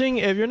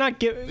snitching if you're not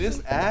giving?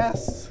 this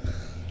ass.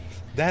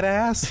 That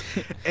ass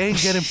ain't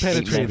getting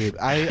penetrated.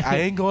 I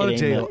ain't going to It ain't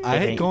jail. meant- I it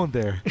ain't ain't- going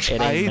there.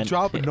 It I ain't meant-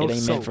 dropping no It ain't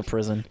soap. meant for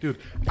prison. Dude,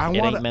 It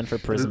ain't meant for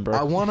prison, bro.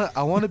 I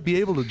wanna be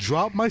able to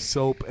drop my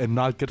soap and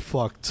not get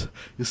fucked.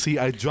 You see,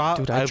 I've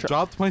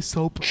dropped my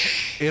soap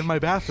in my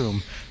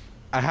bathroom.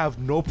 I have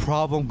no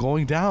problem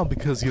going down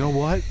because you know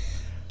what?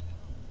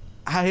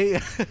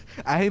 I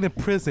ain't in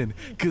prison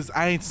because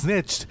I ain't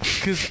snitched,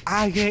 because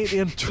I ain't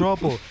in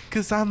trouble,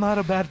 because I'm not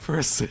a bad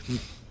person.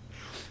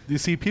 You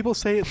see, people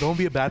say don't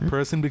be a bad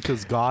person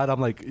because God. I'm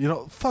like, you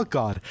know, fuck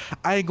God.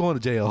 I ain't going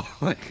to jail.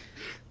 Like,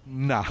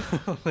 nah.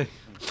 Like,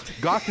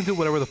 God can do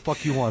whatever the fuck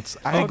he wants.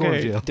 I ain't going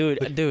to jail.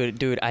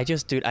 Dude, I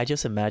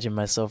just imagine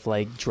myself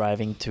like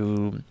driving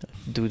to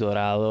Do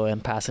Dorado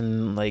and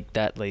passing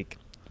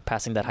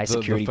that high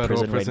security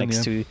prison right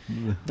next to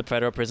the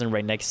federal prison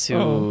right next to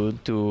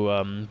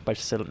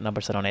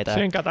Barceloneta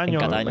Sí, en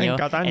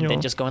Cataño. and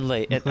then just going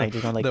like hi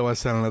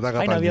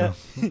Novia.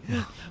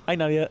 Navia, hi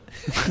Navia.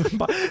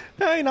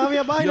 Hey,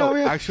 Navia, bye, Yo,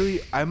 Navia. actually,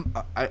 I'm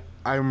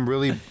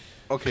really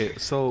okay.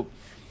 So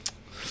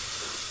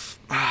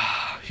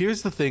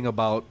here's the thing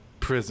about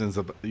prisons.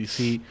 You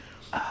see,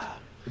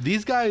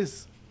 these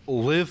guys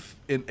live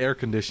in air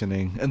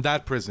conditioning, and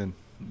that prison,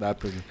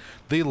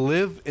 they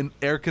live in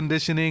air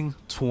conditioning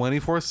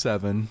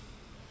 24/7,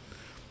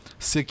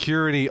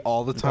 security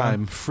all the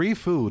time, free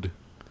food,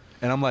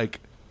 and I'm like,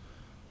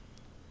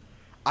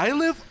 I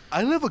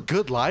live a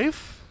good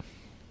life.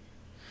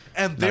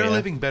 And they're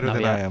living better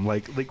than I am.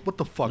 Like what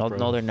the fuck, bro?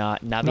 No, they're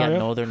not. Navia,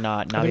 no, they're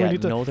not. Navia,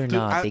 no, they're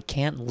not. They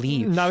can't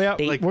leave. Navia,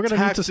 Like, we're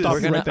gonna need to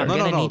stop you right there.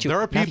 No. There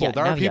are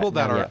people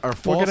that are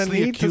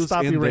falsely accused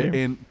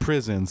in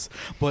prisons,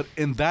 but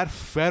in that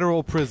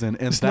federal prison,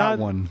 It's not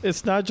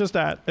just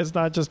that. Navia, It's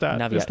not just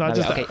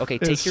that. Okay,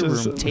 take your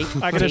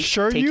room. I can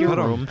assure take you. your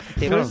room.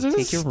 Take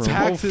your room.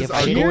 Taxes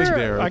are going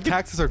there.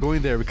 Taxes are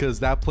going there because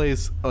that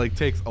place like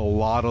takes a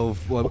lot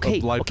of light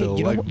bill,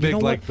 like big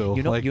light bill.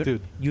 Like,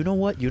 dude. You know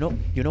what?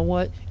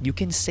 You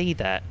can say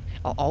that.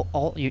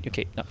 I'll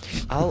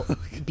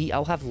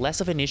have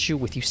less of an issue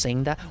with you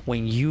saying that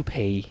when you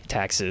pay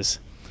taxes.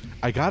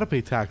 I gotta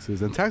pay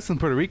taxes, and taxes in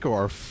Puerto Rico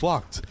are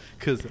fucked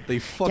because they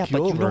fuck you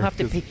but over. you don't have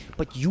to pay.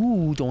 But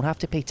you don't have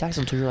to pay taxes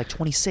until you're like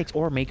 26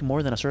 or make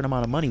more than a certain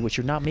amount of money, which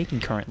you're not making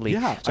currently.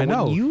 Yeah, so I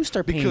know. when you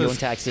start paying your own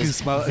taxes,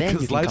 then you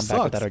can life come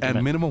back with that sucks, argument.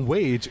 and minimum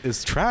wage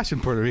is trash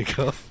in Puerto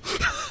Rico.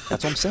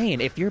 That's what I'm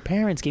saying. If your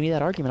parents give me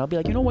that argument, I'll be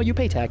like, you know what? You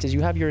pay taxes.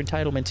 You have your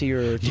entitlement to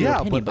your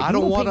opinion, but I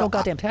don't want want no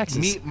goddamn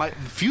taxes. My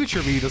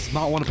future me does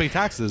not want to pay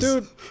taxes,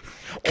 Dude.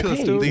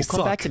 Okay, they well, suck.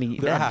 come back to me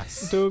Their then.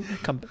 ass. Dude,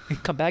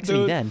 Come back to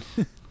me then.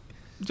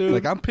 dude.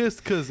 Like, I'm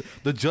pissed because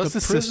the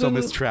justice system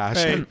is trash.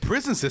 Hey.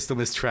 Prison system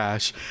is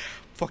trash.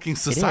 Fucking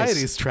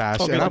society is trash,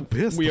 Okay, and I'm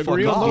pissed. we the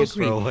agree fuck on off, those.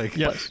 bro. Like,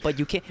 Yes. But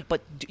you can't.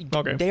 But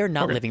Okay, they're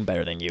not okay. living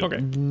better than you. Okay.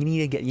 You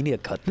need to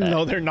cut that.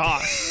 No, they're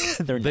not.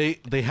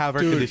 they have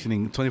air Dude,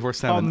 conditioning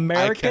 24/7.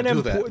 American I can't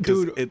do that 'cause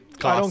dude, it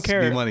I don't costs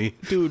care. me money.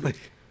 Dude,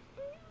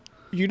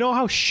 you know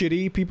how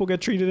shitty people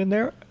get treated in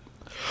there?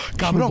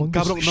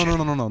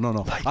 Cabrón.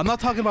 No. I'm not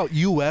talking about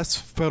U.S.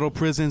 federal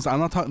prisons. I'm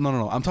not talking.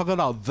 No. I'm talking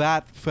about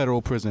that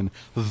federal prison.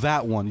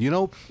 That one. You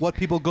know what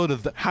people go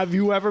to? Have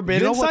you ever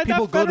been inside that federal prison? You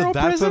know what people go to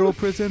that federal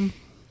prison?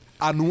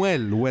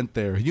 Anuel went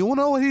there. You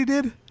know what he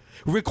did?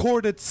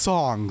 Recorded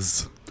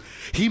songs.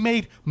 He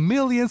made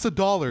millions of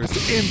dollars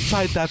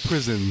inside that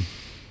prison.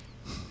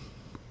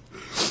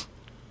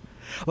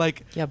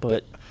 Like, yeah,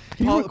 but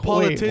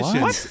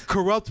politicians,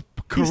 corrupt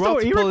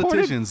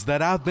politicians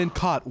that have been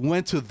caught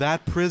went to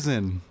that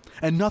prison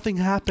and nothing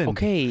happened.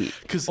 Okay,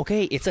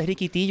 it's a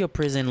Riquitillo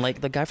prison,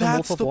 like the guy from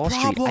Wolf of Wall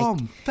Street.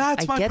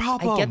 That's my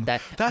problem. I get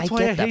that. That's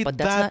why I hate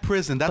that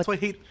prison. That's why I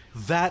hate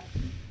that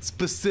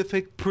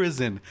specific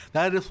prison.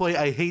 That is why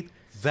I hate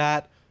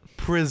that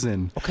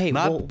prison. Okay,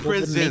 not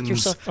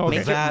prisons.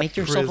 Make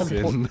yourself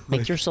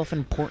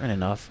important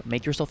enough.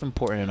 Make yourself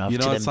important enough to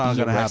then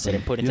be arrested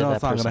and put into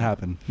that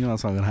prison. You know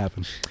it's not gonna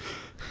happen.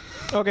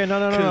 Okay,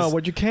 no.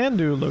 What you can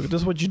do, look,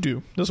 this is what you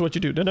do. No.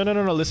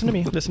 Listen to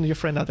me. Listen to your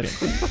friend Adrian.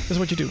 This is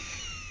what you do.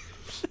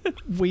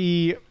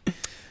 We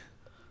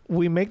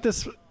make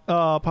this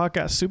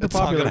podcast super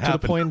popular to the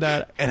point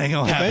that it ain't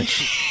gonna happen.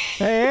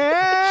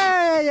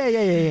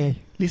 Hey.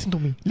 Listen to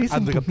me.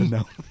 I'm the captain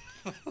now.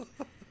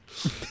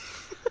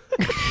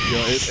 Yo,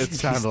 it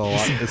sounded a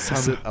lot. It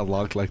sounded a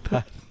lot like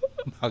that.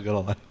 Not gonna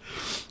lie.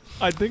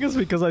 I think it's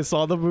because I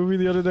saw the movie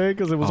the other day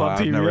because it was on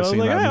TV. I was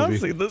like, I haven't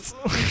seen this.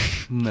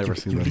 Never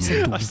seen that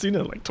movie. I've seen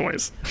it like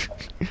twice.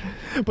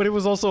 But it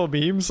was also a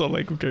meme, so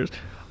like, who cares?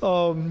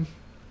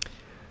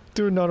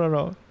 Dude,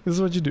 no. This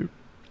is what you do.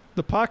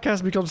 The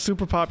podcast becomes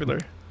super popular,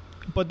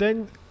 but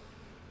then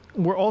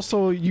we're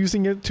also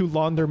using it to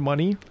launder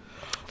money.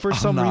 For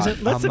some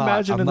reason, let's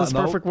imagine in this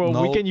perfect world,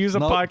 we can use a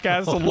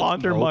podcast to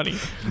launder money.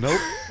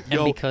 Nope.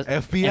 Yo, because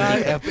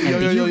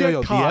FBI, you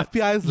get caught. The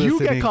FBI is listening. You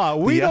get caught.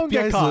 We don't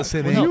get caught.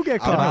 You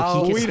get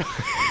caught.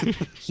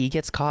 He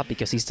gets caught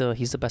because he's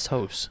the best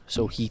host,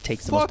 so he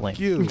takes the most blame.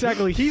 You.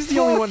 Exactly. He's the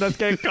only one that's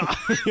getting caught.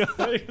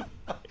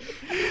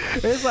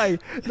 It's like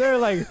they're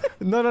like,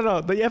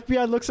 no. The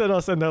FBI looks at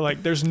us and they're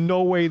like, "There's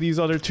no way these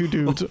other two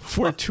dudes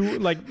for two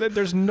like,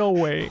 there's no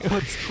way."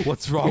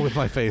 What's wrong with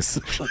my face?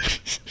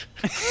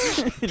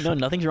 No,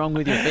 nothing's wrong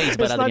with your face.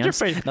 But it's not your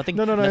face. Nothing's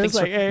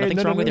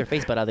wrong with your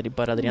face. But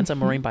Adrian's a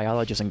marine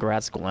biologist in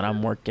grad school, and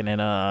I'm working in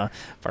a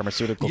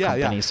pharmaceutical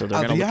company. So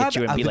they're gonna look at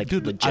you and be like,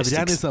 logistics.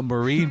 Adrian is a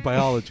marine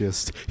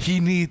biologist. He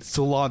needs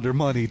to launder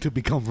money to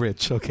become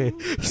rich. Okay,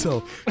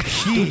 so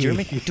you're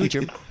making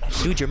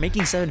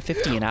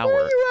 $750 an hour. Why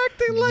are you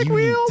acting like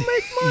we all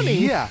make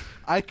money? Yeah,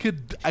 I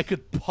could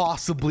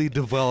possibly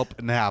develop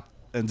an app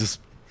and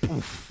just.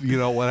 Oof,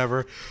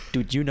 whatever.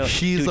 Dude,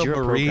 he's a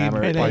marine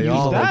and biologist.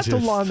 Use that to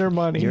launder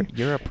money.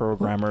 You're a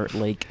programmer.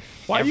 Like,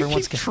 why do you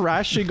keep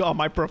trashing on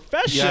my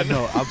profession? Yeah,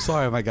 no, I'm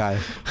sorry, my guy.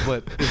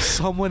 But if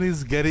someone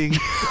is getting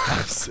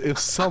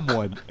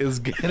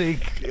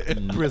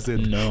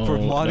imprisoned for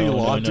money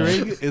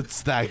laundering,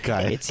 it's that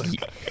guy.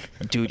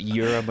 Dude,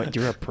 you're a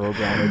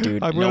programmer,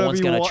 dude. No one's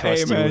gonna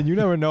trust you. Hey, man, you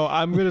never know.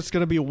 I'm just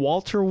gonna be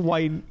Walter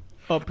White.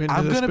 Up into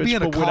I'm this gonna bitch, be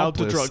an but without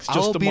the drugs,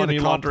 just the money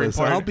laundering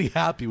part. I'll be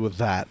happy with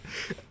that.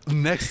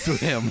 Next to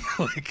him,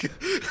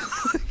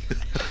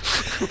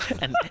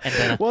 and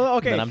then, well,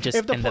 okay. Then I'm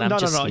just,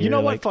 no. You know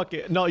what? Like, fuck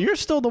it. No, you're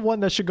still the one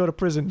that should go to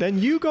prison. Then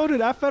you go to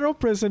that federal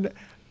prison,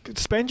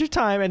 spend your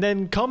time, and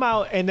then come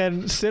out and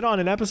then sit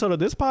on an episode of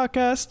this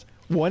podcast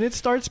when it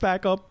starts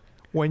back up.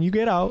 When you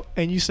get out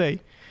and you say,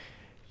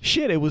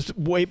 shit, it was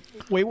way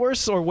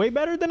worse or way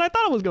better than I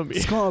thought it was gonna be.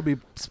 It's probably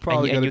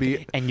gonna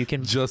be, and you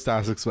can just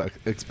as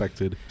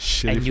expected.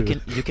 And you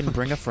can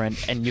bring a friend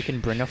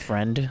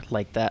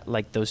like that,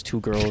 like those two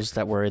girls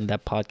that were in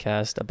that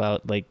podcast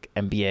about like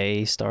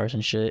NBA stars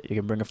and shit. You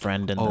can bring a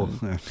friend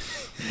and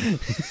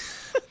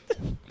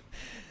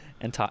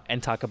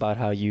and talk about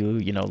how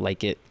you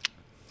like it.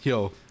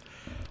 Yo.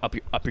 Up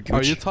your gooch.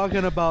 Are you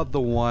talking about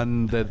the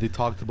one that they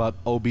talked about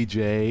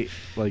OBJ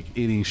like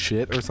eating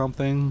shit or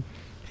something?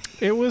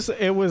 It was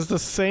the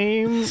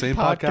same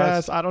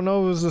podcast. I don't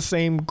know if it was the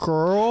same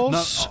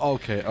girls. No,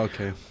 okay.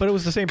 But it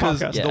was the same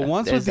podcast. The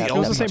ones with the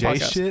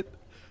OBJ shit,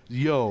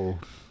 yo,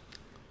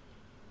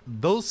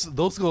 those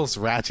girls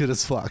ratchet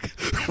as fuck.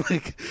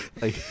 like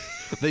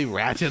they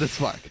ratchet as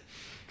fuck.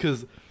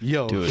 Cause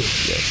yo, dude,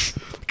 yes.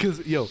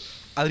 Cause yo,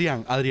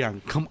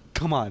 Adrian,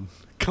 come on.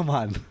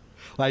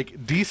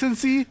 Like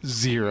decency,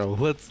 0.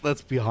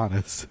 Let's be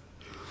honest.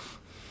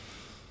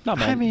 No,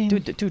 man. I mean,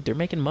 dude, they're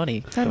making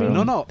money.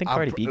 No. I think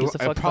Cardi B gives a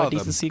fuck about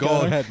decency.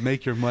 Go ahead,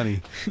 make your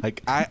money.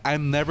 Like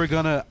I'm never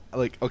gonna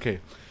okay.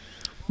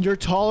 Your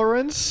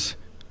tolerance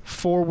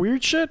for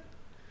weird shit.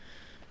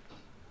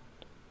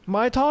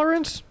 My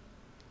tolerance.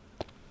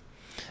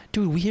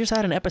 Dude, we just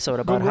had an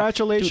episode about.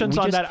 Congratulations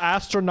on that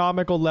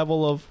astronomical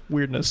level of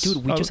weirdness.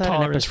 Dude, we just had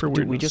an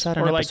episode. We just had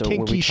an episode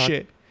where we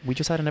shit. We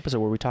just had an episode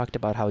where we talked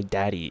about how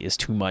daddy is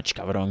too much,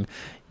 cabrón.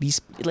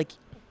 These like.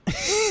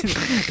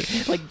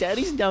 Like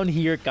daddy's down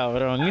here,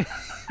 cabrón.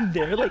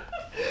 They're like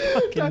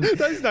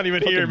daddy's not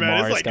even here,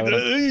 man. Mars, it's like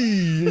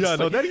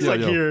daddy's like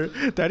here.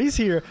 Daddy's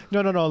here.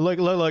 No.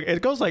 Look.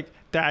 It goes like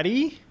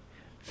daddy,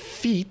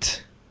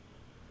 feet,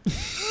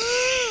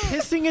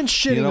 Pissing and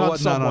shitting You know on what?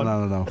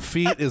 someone. No.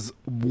 Feet is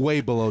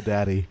way below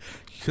daddy.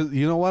 'Cause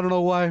you know what? I don't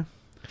know why.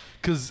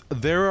 Because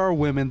there are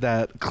women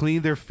that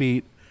clean their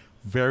feet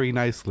very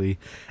nicely,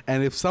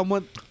 and if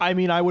someone, I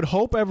mean, I would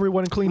hope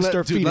everyone cleans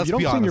their feet. If you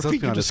don't clean your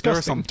feet, you're disgusting. There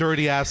are some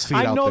dirty ass feet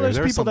I out know there.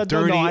 there's people that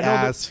don't know. dirty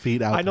ass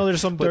feet out there. I know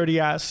there's some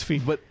dirty ass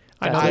feet. But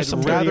I know there's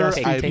some dirty ass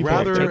feet.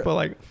 People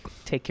like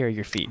take care of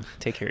your feet.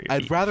 Take care of your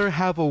feet. I'd rather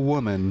have a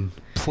woman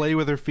play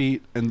with her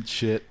feet and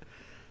shit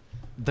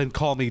than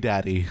call me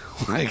daddy.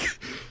 Like,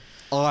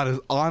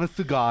 honest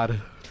to God,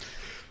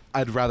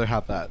 I'd rather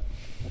have that.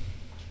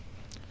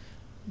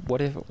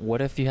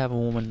 What if you have a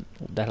woman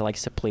that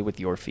likes to play with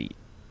your feet?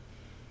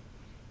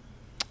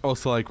 Oh,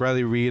 so like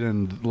Riley Reid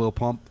and Lil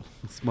Pump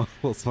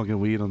smoking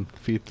weed on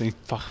feet thing.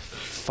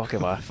 Fuck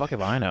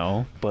if I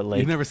know. But like,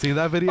 you've never seen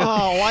that video?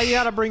 oh, why you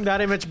gotta bring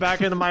that image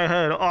back into my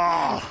head?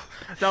 Oh,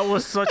 that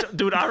was such.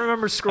 Dude, I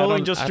remember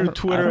scrolling just through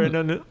Twitter and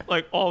then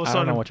like all of a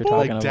sudden, I don't know what you're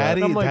talking about.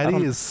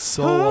 Daddy is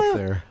so up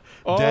there.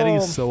 Daddy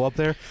is so up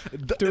there.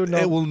 Dude, no.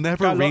 It will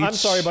never reach. I'm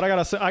sorry, but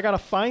I gotta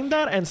find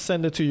that and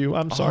send it to you.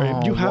 I'm sorry.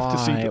 You have to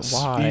see this.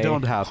 Why? You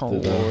don't have to.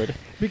 Lord.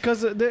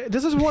 Because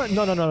this is one.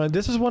 No.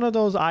 This is one of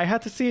those I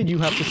had to see it, you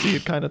have to see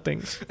it kind of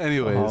things.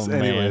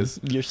 Anyways,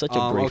 you're such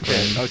a great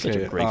friend. Okay, such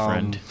a great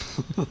friend.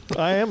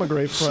 I am a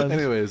great friend.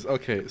 Anyways,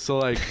 okay, so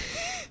like,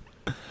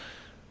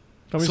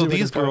 so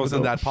these girls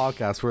in that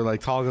podcast were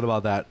like talking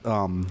about that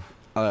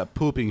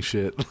pooping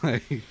shit.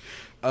 Like,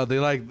 they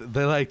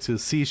like to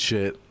see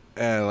shit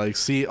and like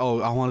see.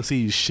 Oh, I want to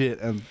see you shit.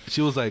 And she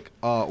was like,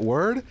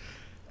 word,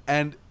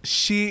 and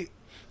she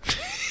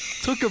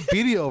took a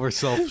video of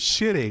herself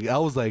shitting. I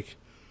was like.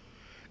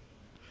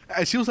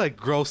 And she was like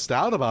grossed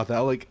out about that.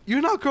 Like, you're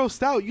not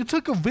grossed out. You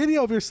took a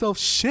video of yourself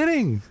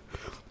shitting.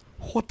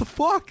 What the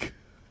fuck?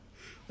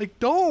 Like,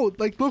 don't.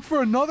 Like, look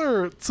for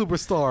another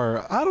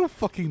superstar. I don't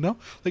fucking know.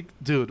 Like,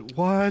 dude,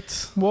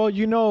 what? Well,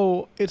 you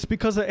know, it's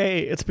because of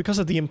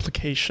the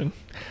implication.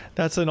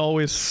 That's an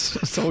always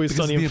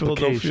sunny in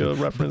Philadelphia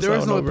reference. But there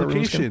is no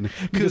implication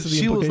because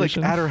she was like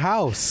at her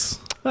house.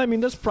 I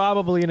mean, there's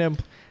probably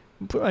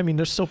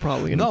there's still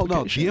probably an implication.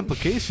 No, the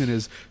implication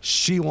is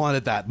she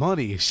wanted that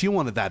money. She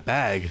wanted that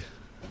bag.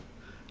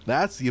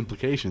 That's the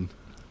implication.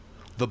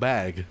 The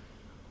bag.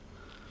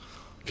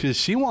 Because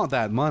she want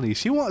that money.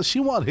 She want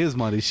his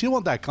money. She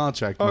want that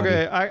contract money.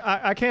 Okay,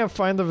 I can't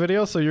find the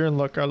video, so you're in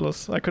luck,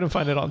 Carlos. I couldn't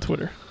find it on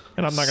Twitter.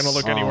 And I'm not going to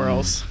look anywhere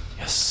else.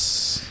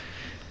 Yes.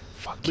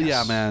 Fuck yes. But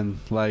yeah, man.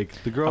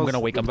 Like, the girls... I'm going to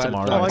wake up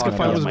tomorrow. All I can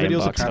find was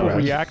videos of people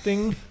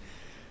reacting.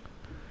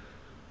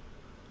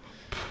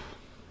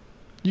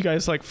 You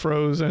guys like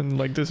froze and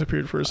like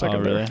disappeared for a second.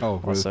 Oh, really? There.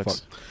 Oh, really?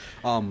 Sucks.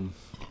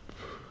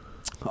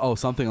 Oh,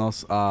 something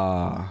else.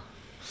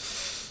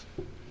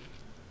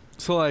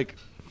 So like,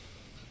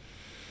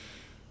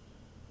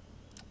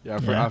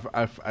 it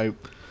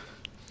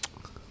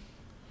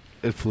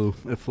flew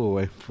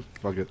away.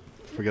 Fuck it.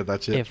 Forget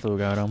that shit. It flew,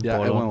 got him. Yeah,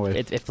 it went away.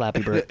 It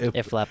Flappy Bird.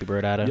 It Flappy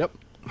Bird at it. Yep.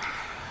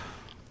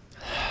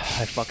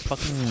 I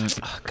fucking.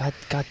 God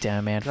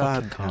damn, man.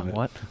 Fucking con.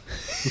 What?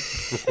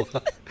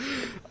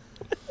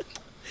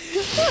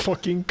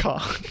 Fucking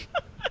con.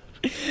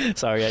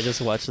 Sorry, I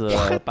just watched the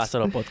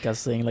Pasero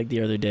podcast thing like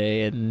the other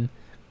day, and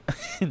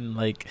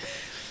like,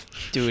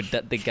 dude,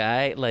 the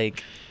guy,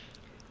 like,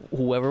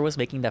 whoever was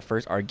making that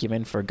first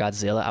argument for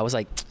Godzilla, I was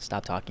like,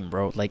 stop talking,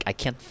 bro. Like, I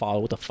can't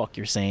follow what the fuck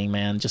you're saying,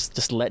 man.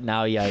 Just let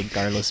Naoya and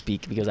Carlos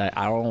speak, because I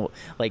don't,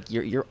 like,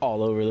 you're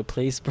all over the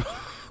place, bro.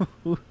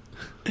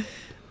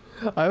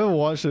 I haven't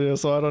watched it yet,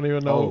 so I don't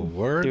even know. Oh,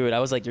 word? Dude, I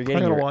was like, you're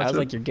getting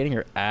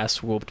your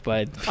ass whooped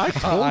by. I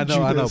told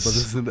you I know,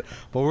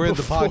 but we're in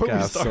the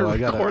podcast, so I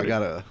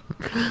gotta,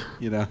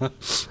 you know.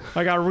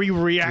 I gotta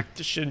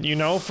reaction, you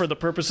know, for the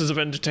purposes of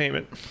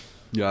entertainment.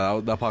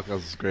 Yeah, that podcast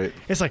is great.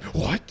 It's like,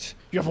 what?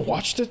 You haven't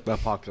watched it? That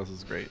podcast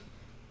is great.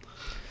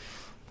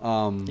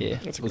 Yeah,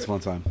 it was a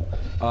fun time.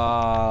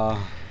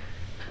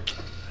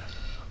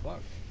 Fuck.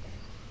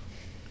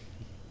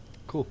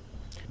 Cool.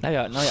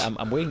 No,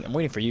 I'm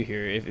waiting for you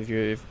here.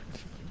 If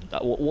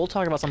we'll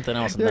talk about something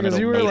else. Yeah, because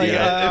you were like,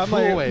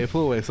 it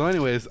flew away. So,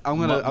 anyways, I'm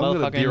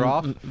gonna veer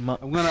off.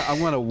 I'm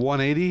gonna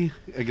 180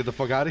 and get the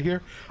fuck out of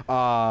here.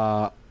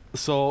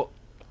 So,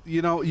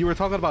 you know, you were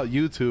talking about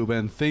YouTube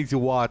and things you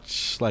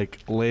watch like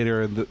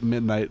later in the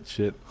midnight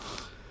shit.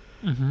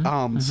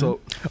 So.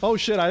 Oh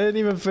shit! I didn't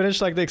even finish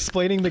like the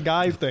explaining the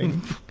guy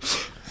thing.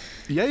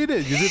 Yeah, you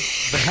did. You did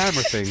the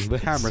hammer thing. The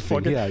hammer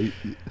thing. Yeah.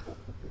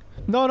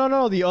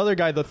 No. The other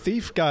guy, the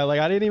thief guy.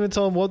 Like, I didn't even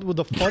tell him what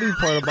the funny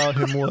part about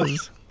him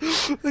was.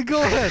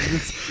 Go ahead.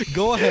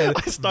 Go ahead.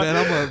 Then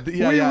I'm a,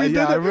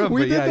 I remember.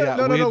 We did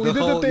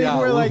the thing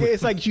where, like,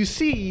 it's like, you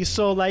see,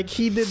 so, like,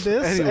 he did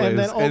this, and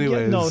then,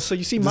 so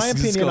you see, my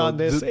opinion on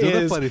this is,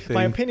 say the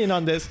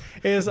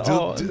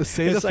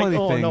funny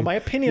thing. No, my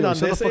opinion on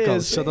this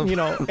is, you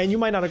know, and you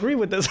might not agree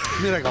with this.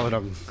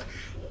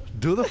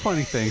 Do the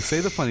funny thing. Say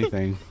the funny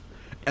thing.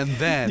 And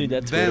then,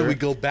 we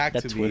go back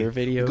to Twitter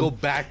video. Go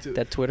back to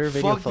that Twitter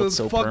video.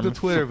 Fuck the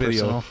Twitter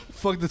video.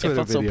 Fuck the Twitter video. It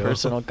felt so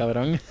personal,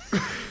 cabrón.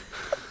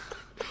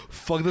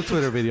 Fuck the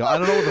Twitter video. I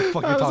don't know what the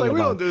fuck you're talking about.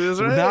 We don't do this,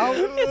 right?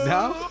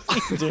 Now?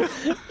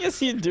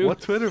 Yes, you do.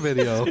 What Twitter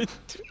video?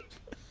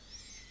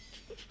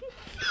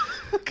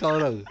 Call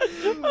it out.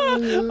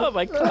 Oh,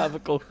 my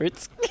clavicle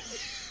hurts.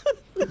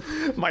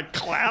 My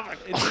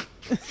clavicle.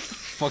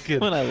 Fucking.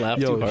 When I laugh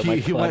too hard,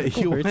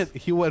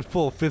 he went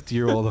full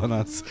 50-year-old on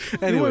us.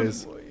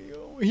 Anyways.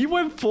 He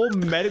went full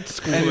med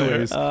school.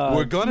 Anyways, there.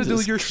 we're gonna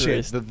Jesus do your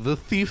Christ. shit, the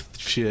thief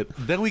shit.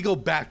 Then we go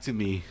back to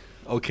me.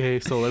 Okay,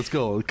 so let's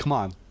go. Come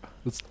on.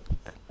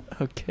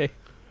 Okay.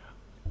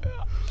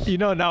 You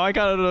know, now I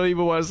kind of don't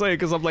even want to say it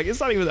because I'm like, it's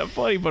not even that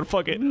funny, but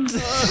fuck it.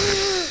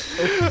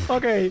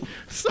 Okay,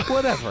 so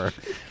Whatever.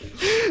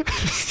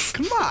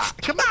 Come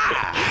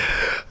on.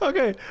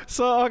 okay,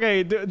 so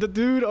the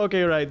dude,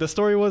 okay, right. The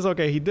story was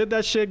he did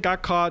that shit,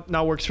 got caught,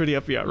 now works for the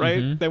FBI, right?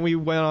 Mhm. Then we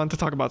went on to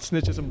talk about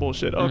snitches and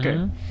bullshit. Okay.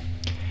 Mhm.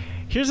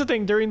 Here's the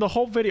thing, during the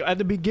whole video, at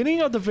the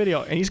beginning of the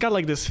video, and he's got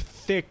like this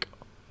thick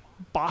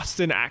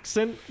Boston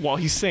accent while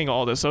he's saying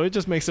all this, so it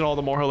just makes it all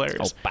the more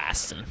hilarious. Oh,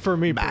 Boston. For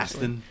me,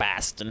 personally.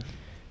 Boston. Boston.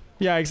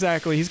 Yeah,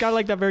 exactly. He's got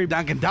like that very.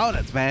 Dunkin'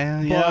 Donuts,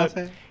 man. You know what I'm But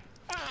saying?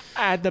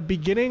 at the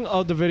beginning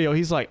of the video,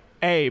 he's like,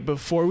 "Hey,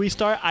 before we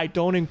start, I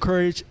don't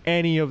encourage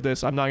any of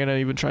this. I'm not gonna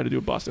even try to do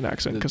a Boston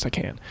accent because I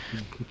can't.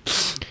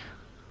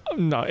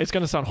 No, it's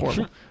gonna sound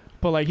horrible."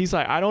 But like, he's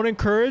like, "I don't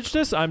encourage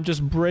this. I'm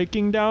just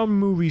breaking down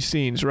movie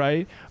scenes,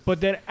 right?" But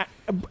then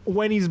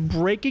when he's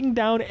breaking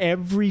down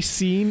every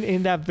scene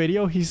in that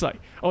video, he's like,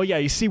 "Oh yeah,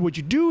 you see, what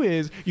you do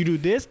is you do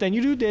this, then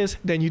you do this,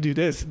 then you do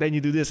this, then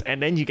you do this,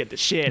 and then you get the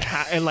shit."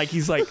 And like,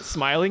 he's like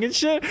smiling and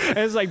shit. And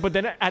it's like, but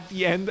then at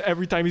the end,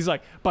 every time he's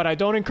like, "But I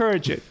don't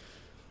encourage it.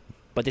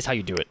 But this is how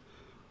you do it.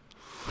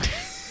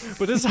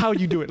 But this is how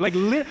you do it." Like,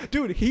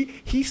 dude,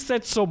 he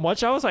said so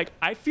much. I was like,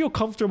 I feel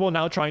comfortable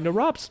now trying to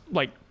rob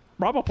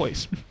a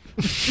place.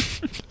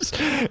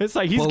 It's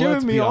like he's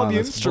giving me all the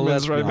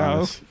instruments right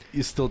now.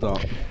 You still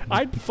don't.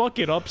 I'd fuck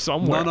it up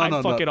somewhere.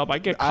 I'd fuck it up.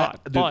 I'd get caught.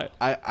 But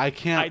I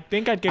can't. I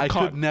think I'd get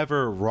caught. I could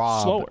never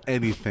rob slower.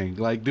 anything.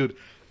 Like, dude,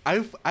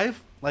 I've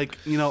like,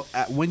 you know,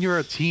 when you're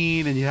a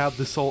teen and you have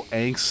this whole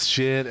angst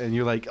shit and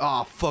you're like,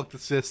 oh, fuck the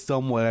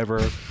system,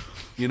 whatever,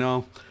 you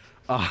know.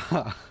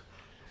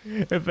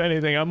 If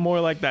anything, I'm more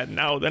like that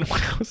now than when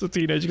I was a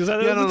teenager. Because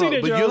as a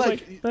teenager, but I you're was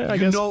like, I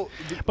guess. know,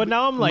 But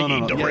now I'm like,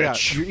 eat the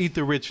rich. You eat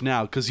the rich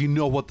now because you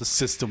know what the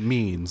system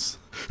means.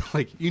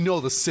 Like, you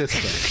know the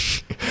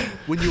system.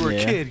 When you were a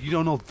kid, you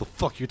don't know what the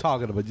fuck you're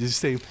talking about. You're just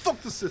saying,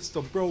 fuck the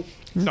system, bro.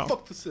 No.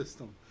 Fuck the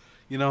system.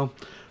 You know?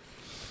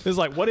 It's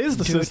like, what is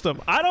the system?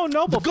 I don't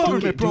know, but The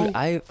government, fuck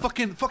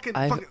it.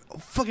 bro. Dude,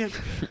 fucking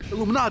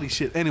Illuminati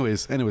shit.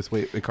 Anyways,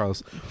 wait,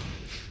 Carlos.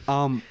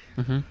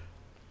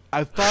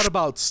 I've thought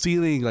about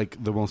stealing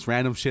like the most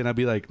random shit. And I'd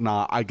be like,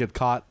 nah, I get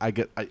caught. I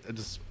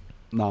just,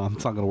 nah,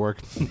 it's not gonna work.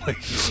 Like,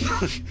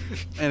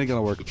 ain't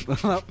gonna work.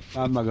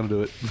 I'm not gonna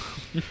do it.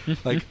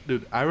 Like,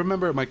 dude, I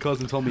remember my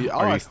cousin told me,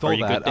 I stole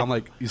that. I'm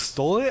like, you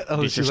stole it?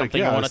 Oh, she's like,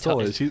 yeah, I stole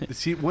it.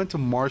 She went to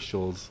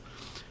Marshall's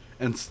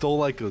and stole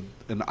like an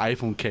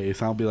iPhone case.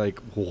 And I'll be like,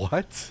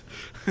 what?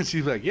 And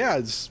she's like, yeah,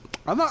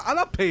 I'm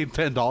not paying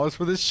 $10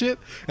 for this shit.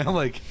 And I'm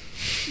like,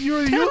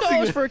 you're using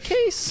 $10 for a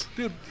case,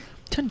 dude.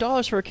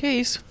 $10 for a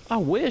case. I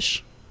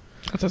wish.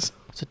 That's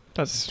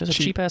There's a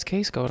cheap ass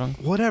case going on.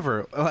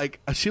 Whatever. Like,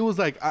 she was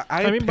like,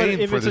 I mean, but paying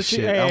if for it's this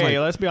shit. hey, I'm like,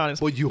 let's be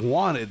honest. well, you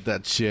wanted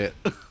that shit,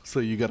 so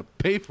you gotta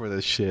pay for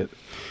this shit.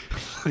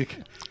 Like,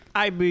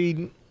 I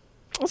mean,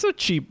 it's a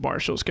cheap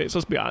Marshall's case.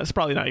 Let's be honest. It's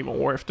probably not even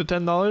worth the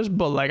 $10.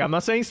 But like, I'm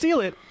not saying steal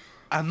it.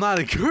 I'm not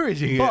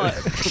encouraging But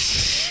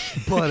it.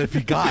 But if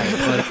you got it,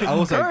 like, I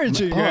was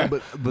encouraging like,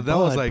 it. but that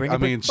was like, I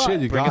mean, shit,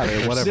 you got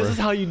it. Whatever. This is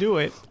how you do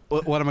it.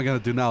 What am I gonna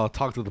do now?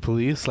 Talk to the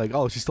police? Like,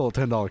 oh, she stole a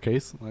 $10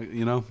 case, like,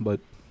 you know? But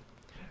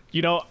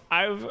You know,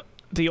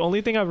 the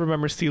only thing I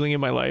remember stealing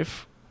in my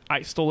life,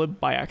 I stole it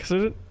by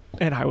accident,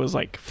 and I was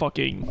like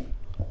fucking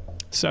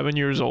 7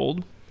 years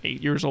old,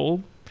 8 years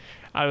old.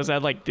 I was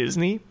at like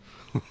Disney.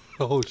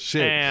 oh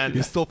shit, And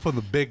you stole from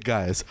the big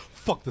guys.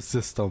 Fuck the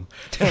system.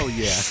 Hell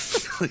yeah.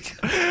 Like,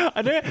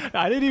 I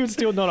didn't even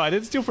steal. No, I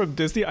didn't steal from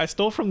Disney. I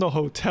stole from the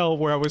hotel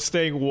where I was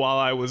staying while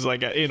I was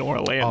like in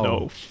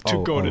Orlando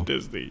to go to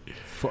Disney.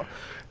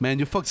 Man,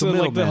 you fucked So the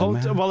middle, like the man.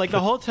 hotel, well, like the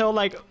hotel,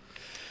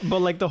 but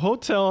like the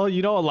hotel,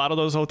 you know, a lot of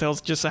those hotels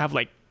just have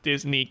like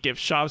Disney gift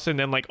shops and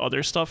then like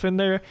other stuff in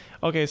there.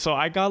 Okay, so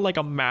I got like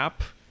a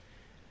map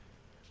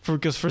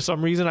because for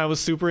some reason I was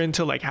super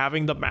into like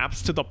having the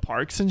maps to the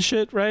parks and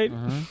shit, right?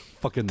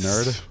 Fucking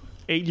nerd.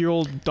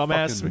 8-year-old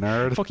dumbass. Fucking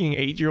nerd. Fucking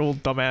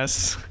 8-year-old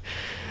dumbass.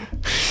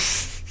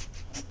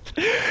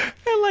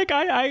 And like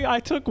I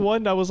took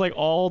one that was like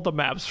all the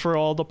maps for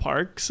all the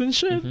parks and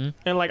shit.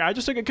 And like I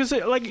just took it because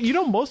like, you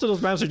know, most of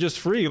those maps are just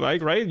free,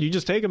 like, right? You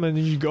just take them and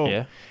then you go.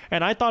 Yeah.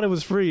 And I thought it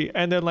was free.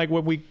 And then like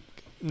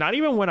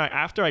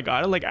after I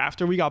got it, like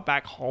after we got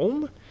back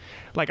home,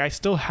 like I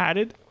still had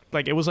it.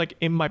 Like it was like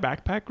in my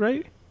backpack,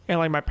 right? And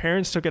like my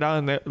parents took it out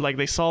and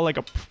they saw like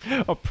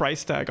a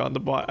price tag on the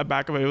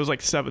back of it. It was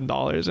like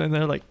 $7, and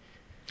they're like,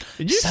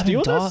 "Did you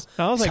steal this?"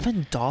 And I was like,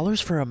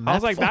 $7 for a map. I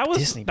was like, Fuck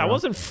Disney, that bro.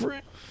 wasn't free.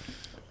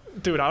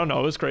 dude, I don't know.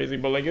 It was crazy,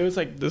 but like it was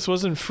like this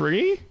wasn't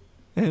free,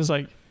 and it's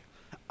like,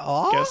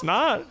 guess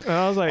not. And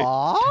I was like,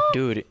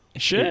 dude,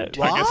 shit.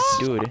 Dude, I guess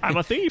dude, I'm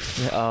a thief.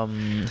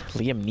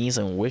 Liam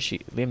Neeson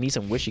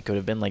wish he could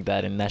have been like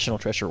that in National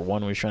Treasure 1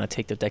 when he was trying to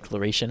take the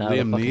Declaration out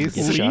Liam of fucking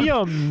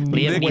Neeson?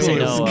 Liam Neeson,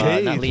 no,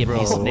 not Liam bro.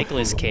 Neeson,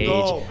 Nicolas Cage.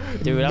 No,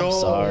 dude, I'm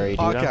sorry, dude.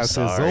 I'm Podcast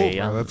sorry. is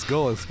over. Let's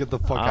go. Let's get the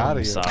fuck out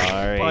of here.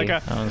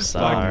 I'm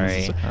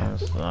sorry. I'm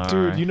sorry.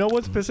 Dude, you know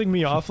what's pissing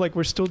me off? Like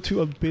we're still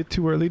a bit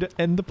too early to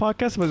end the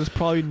podcast, but it's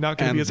probably not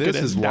going to be as good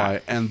as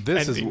that.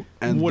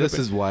 This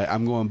is why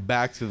I'm going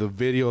back to the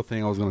video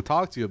thing I was going to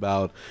talk to you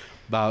about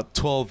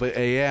 12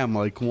 a.m.,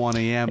 like 1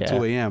 a.m.,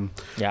 2 a.m.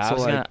 Yeah,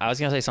 so I was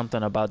gonna say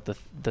something about the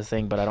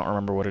thing, but I don't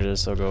remember what it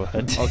is. So go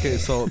ahead. Okay,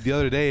 so the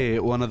other day,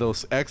 one of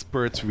those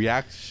experts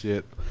react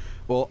shit.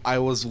 Well, I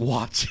was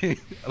watching,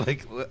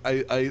 like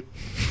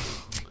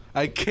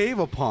I came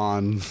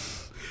upon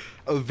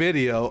a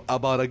video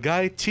about a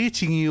guy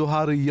teaching you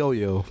how to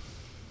yo-yo.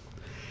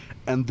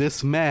 And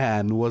this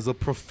man was a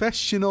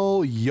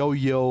professional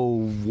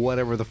yo-yo,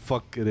 whatever the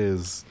fuck it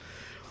is.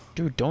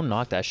 Dude, don't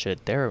knock that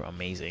shit. They're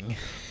amazing.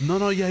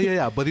 No,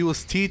 yeah. But he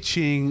was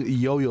teaching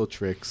yo-yo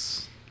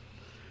tricks.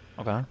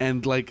 Okay.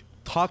 And like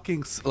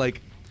talking,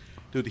 like,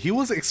 dude, he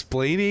was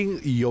explaining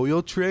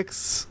yo-yo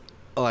tricks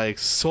like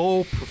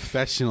so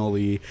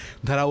professionally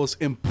that I was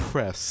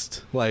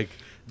impressed. Like,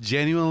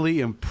 genuinely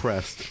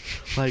impressed.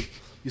 Like,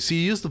 you see,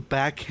 he used the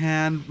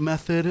backhand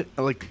method.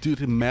 Like,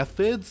 dude,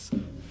 methods,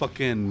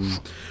 fucking,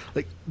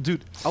 like,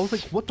 dude, I was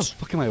like, what the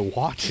fuck am I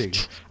watching?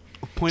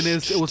 Point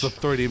is, it was a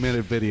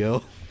 30-minute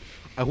video.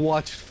 I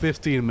watched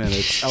 15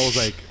 minutes. I was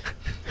like,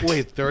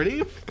 wait,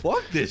 30?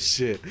 Fuck this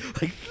shit.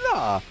 Like,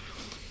 nah.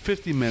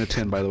 15 minutes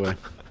in, by the way.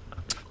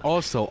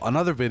 Also,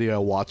 another video I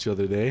watched the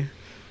other day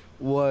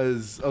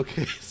was,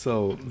 okay,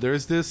 so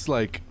there's this,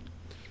 like,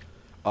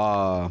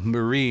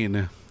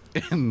 marine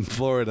in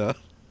Florida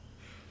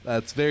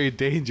that's very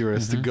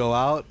dangerous to go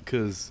out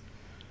because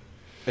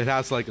it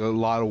has, like, a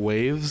lot of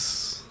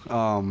waves.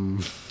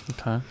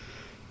 Okay.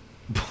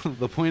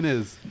 The point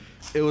is,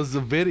 it was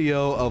a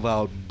video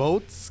about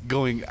boats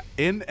going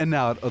in and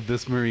out of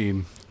this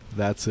marine.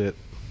 That's it.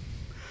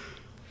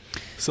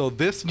 So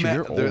this Dude, man,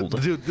 you're old.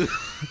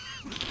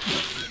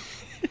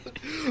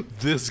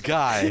 this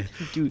guy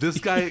You're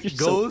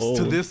so goes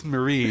to old. this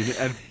marine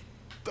and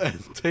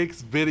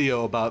takes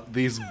video about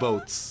these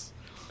boats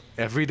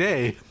every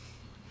day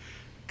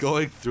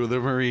going through the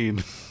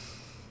marine.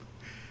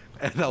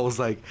 And I was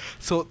like,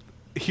 so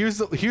here's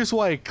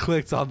why I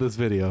clicked on this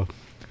video.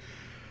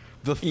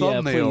 The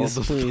thumbnail,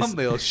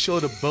 thumbnail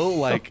showed a boat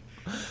like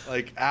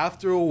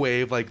after a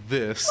wave like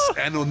this,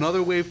 and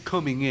another wave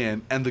coming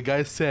in, and the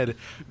guy said,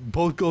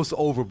 "Boat goes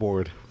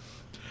overboard."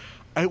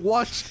 I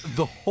watched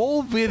the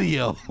whole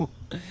video.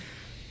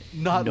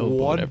 Not No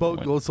one boat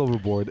went. goes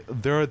overboard.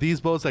 There are these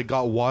boats that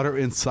got water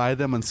inside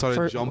them and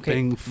started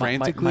jumping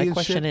frantically. My and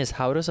question shit. is,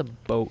 how does a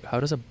boat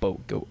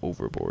go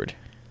overboard?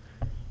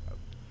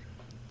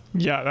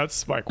 Yeah,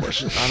 that's my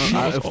question.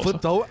 I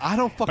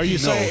don't fucking Are you know.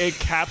 saying it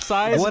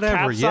capsized?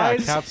 Whatever, yeah,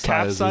 capsizes,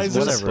 capsizes?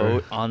 whatever.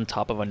 Boat on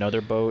top of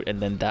another boat, and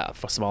then that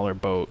smaller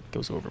boat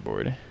goes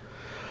overboard.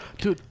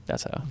 Dude,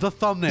 That's how. the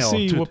thumbnail.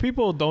 See, dude. what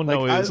people don't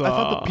know Like, is I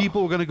thought the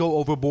people were gonna go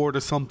overboard or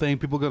something.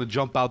 People were gonna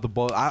jump out the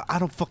boat. I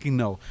don't fucking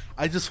know.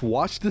 I just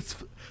watched this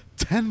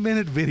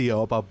 10-minute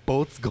video about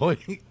boats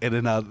going in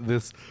and out of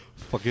this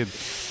fucking.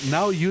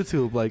 Now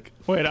YouTube, like,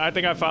 Wait, I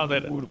think I found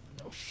it.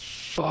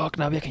 Fuck,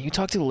 Nabia, can you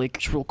talk to the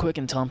Lakers real quick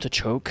and tell them to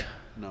choke?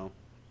 no.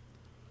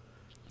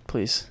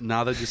 Please.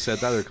 Now that you said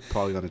that, they're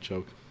probably gonna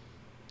choke.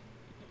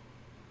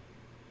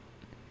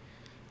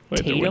 Wait,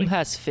 they're Tatum winning?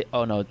 has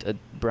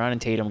Brown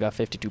and Tatum got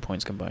 52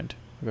 points combined.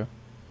 Okay.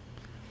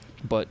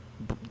 But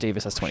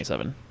Davis has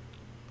 27.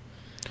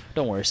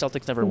 Don't worry,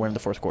 Celtics never win in the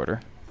fourth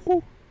quarter.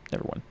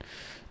 Never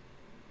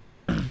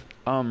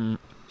won.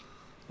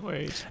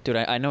 Wait. Dude,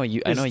 I know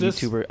you. I Is know a this-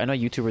 YouTuber. I know a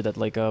YouTuber that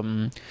like I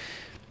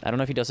don't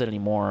know if he does it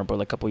anymore, but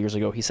like a couple years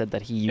ago, he said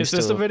that he used Is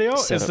this to. the video?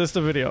 set Is up- this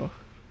the video?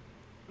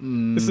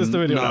 Is this the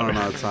video?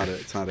 No, it's not it.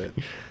 It's not it.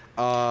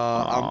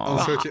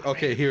 I'm searching.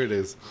 Okay, here it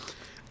is.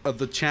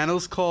 The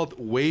channel's called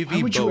Wavy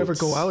Why would you ever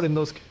Boats. go out in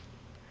those?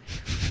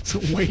 It's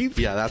a wave.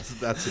 Yeah,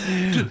 that's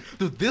it.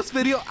 Dude, this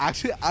video,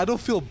 actually, I don't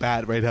feel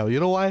bad right now. You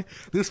know why?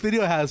 This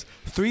video has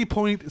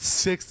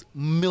 3.6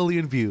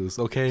 million views,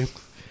 okay?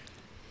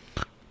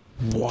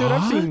 What? Dude,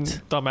 I've seen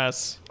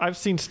dumbass. I've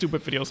seen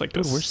stupid videos like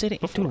Dude, this. we're sitting.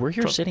 before. Dude, we're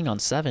here Trust- sitting on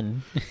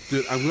 7.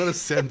 Dude, I'm going to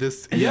send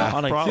this. Yeah,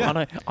 on a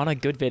probably. on a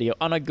good video.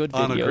 On a good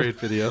video. On a great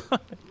video.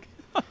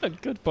 A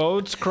good.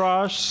 Boats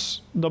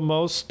cross the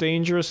most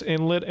dangerous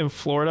inlet in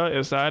Florida.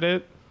 Is that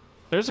it?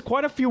 There's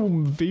quite a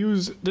few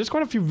views. There's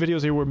quite a few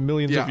videos here with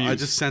millions Yeah, of views. I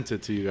just sent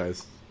it to you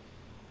guys.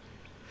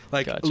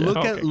 Like, Gotcha.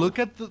 look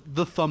at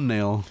the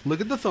thumbnail.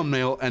 Look at the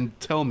thumbnail and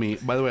tell me.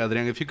 By the way,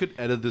 Adrian, if you could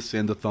edit this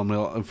in the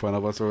thumbnail in front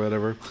of us or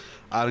whatever,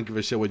 I don't give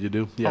a shit what you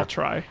do. Yeah, I'll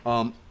try.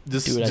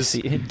 Just, Dude, I just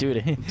see. Dude,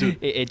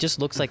 it just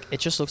looks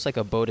like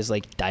a boat is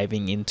like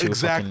diving into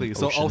exactly. A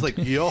So fucking I was ocean.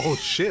 like, yo,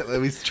 shit.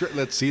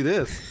 Let's see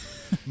this.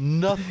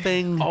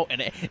 Nothing. Oh,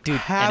 and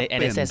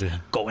it says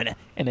going,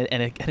 and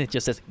it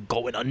just says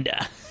going under.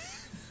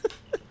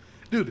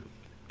 Dude,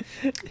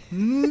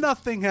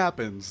 nothing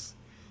happens.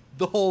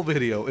 The whole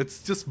video,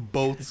 it's just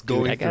boats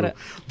going through.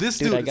 This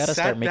dude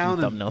sat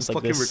down and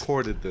fucking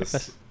recorded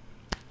this.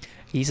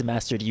 He's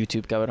mastered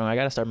YouTube, cabrón. I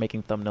gotta start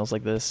making thumbnails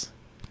like this.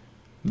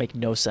 Make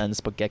no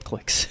sense, but get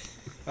clicks.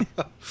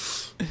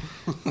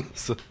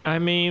 I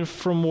mean,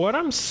 from what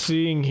I'm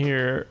seeing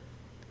here,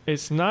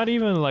 it's not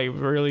even like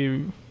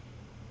really...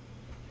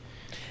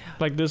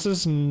 Like, this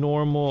is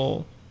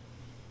normal,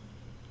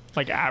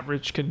 like,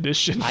 average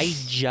conditions. Ay,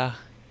 ya.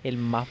 El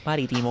más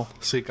marítimo.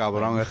 Sí,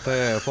 cabrón.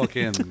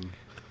 Fucking...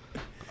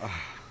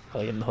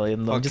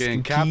 Jodiendo.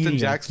 Fucking Captain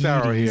Jack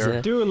Sparrow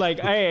here. Dude, like,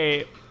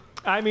 hey,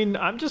 I mean,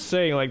 I'm just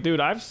saying, like, dude,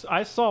 I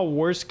saw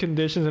worse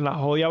conditions in la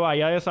jodida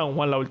Bahía de San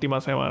Juan la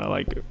última semana.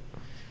 Like,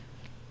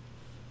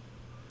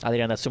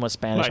 Adrian, that's too much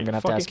Spanish. Like, I'm gonna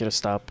have to ask you to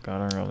stop. I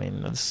don't know. I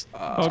mean, that's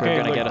okay.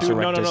 Gonna Like, get us dude,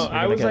 erected. no.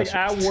 I was like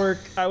at work.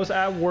 I was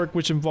at work,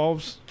 which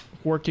involves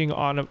working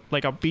on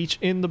a beach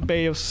in the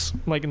bay of,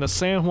 like, in the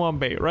San Juan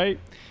Bay, right?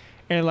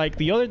 And like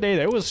the other day,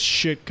 there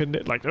was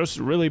like there was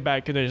really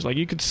bad conditions. Like,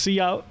 you could see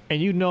out,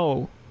 and you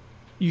know,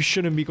 you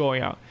shouldn't be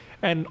going out.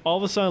 And all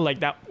of a sudden,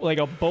 like that, like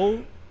a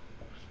boat,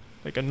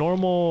 like a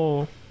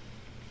normal,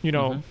 you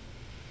know,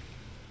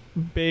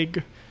 big.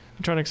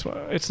 I'm trying to explain.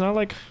 It's not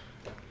like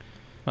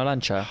a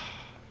lancha.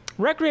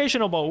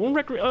 Recreational boat,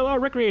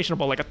 recreational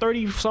boat, like a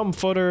 30-some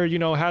footer. You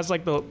know, has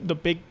like the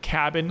big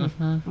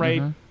cabin,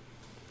 right?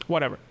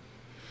 Whatever.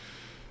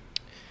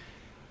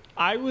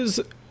 I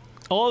was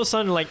all of a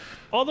sudden, like,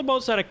 all the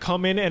boats that had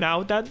come in and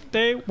out that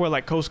day were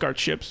like Coast Guard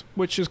ships,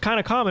 which is kind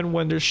of common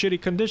when there's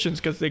shitty conditions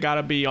because they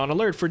gotta be on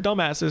alert for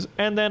dumbasses.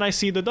 And then I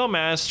see the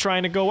dumbass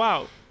trying to go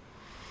out,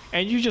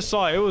 and you just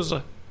saw it was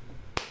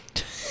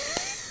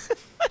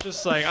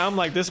just like, I'm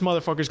like, this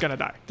motherfucker's gonna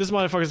die. This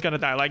motherfucker's gonna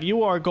die. Like,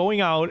 you are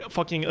going out,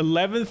 fucking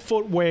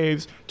 11-foot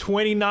waves,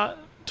 20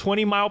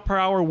 mile per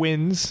hour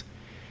winds.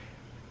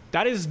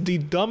 That is the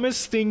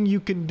dumbest thing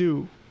you can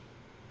do.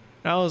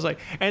 And I was like,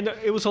 and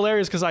it was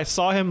hilarious because I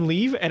saw him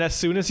leave, and as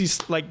soon as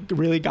he's like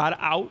really got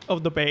out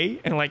of the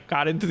bay and like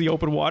got into the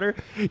open water,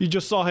 you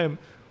just saw him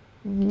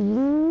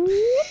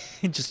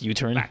just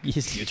U-turn.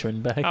 He's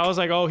U-turn back. I was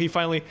like, oh, he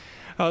finally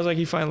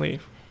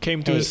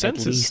came to his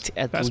senses.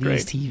 At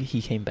least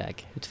he came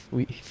back.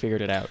 We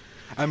figured it out.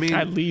 I mean,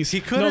 at least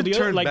he could have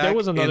turned like back. There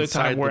was another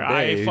time where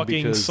I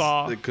fucking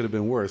saw. It could have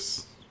been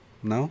worse.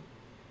 No.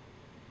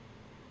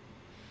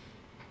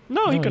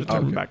 No, he could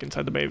have turned back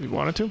inside the bay if he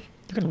wanted to.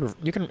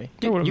 You can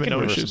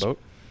reverse a boat.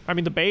 I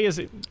mean, the bay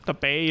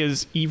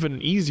is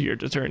even easier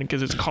to turn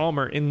because it's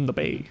calmer in the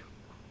bay.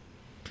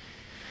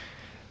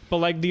 But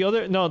like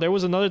there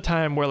was another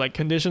time where like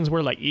conditions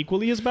were like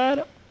equally as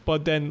bad,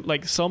 but then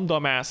like some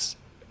dumbass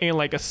in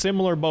like a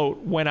similar boat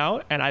went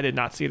out, and I did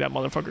not see that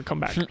motherfucker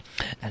come back.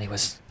 And he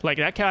was like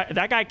that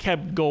guy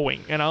kept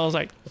going, and I was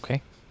like,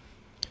 okay.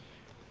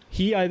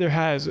 He either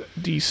has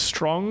the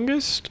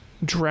strongest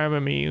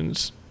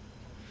Dramamines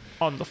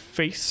on the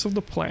face of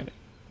the planet.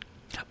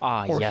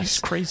 Or yes. He's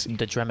crazy.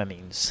 The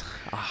Dramamines.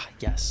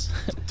 Yes.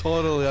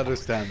 Totally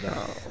understand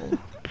that.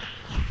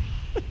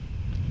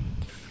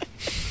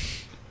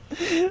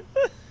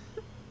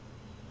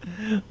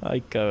 I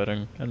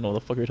don't know what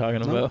the fuck you're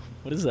talking about.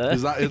 What is that?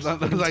 It's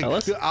not like, tell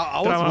us? I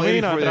was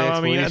waiting for the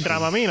explanation.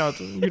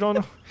 Dramamine. You don't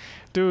know.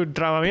 Dude,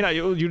 Dramamine.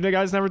 You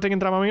guys never taken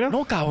Dramamine?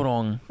 No,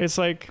 cabrón. It's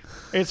like,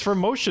 it's for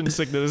motion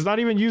sickness. It's not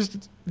even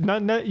used.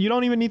 You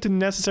don't even need to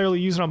necessarily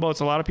use it on boats.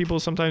 A lot of people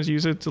sometimes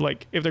use it to,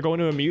 like, if they're going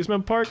to an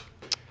amusement park,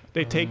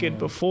 they take it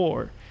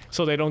before,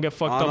 so they don't get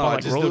fucked up on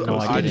like roller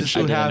coasters. I didn't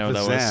know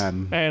that was.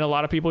 And a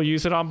lot of people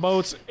use it on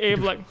boats. If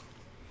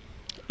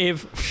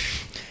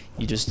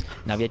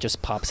Navia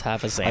just pops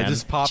half a Zan. I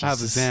just pop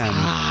half a Zan.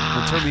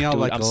 It turned me out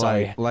like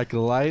a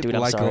light.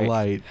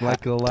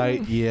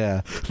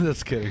 Yeah,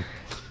 that's kidding.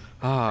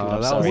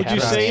 Would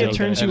you say it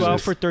turns you out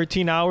for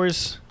 13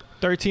 hours?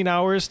 13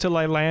 hours till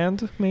I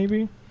land,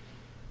 maybe?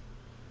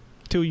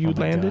 Till you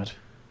landed? God.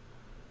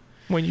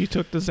 When you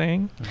took the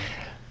Zang?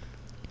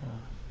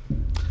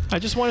 I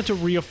just wanted to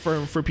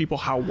reaffirm for people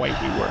how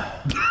white we were.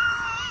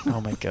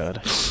 Oh my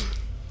god.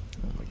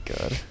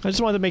 I just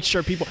wanted to make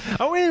sure people.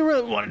 I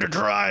really wanted to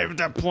drive at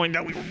that point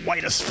that we were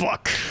white as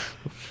fuck.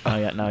 Oh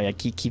yeah, no, yeah.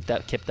 Keep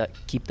that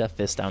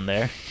fist down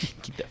there.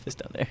 Keep that fist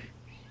down there.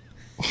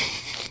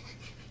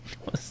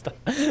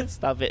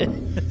 Stop it.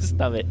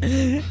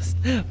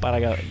 Para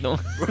acá. No.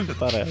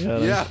 Para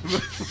acá. Yeah.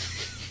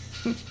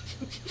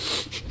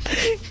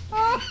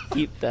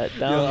 Keep that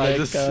down. It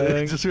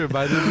just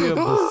reminded me of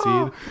the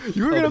scene.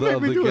 You were gonna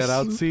make me do the Get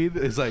Out scene.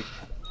 It's like,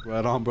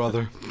 right on,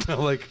 brother. I'm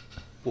like,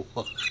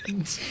 what?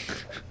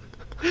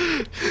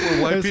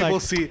 White people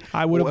see.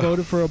 I would have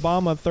voted for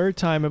Obama a third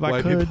time if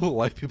I could.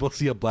 White people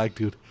see a black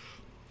dude.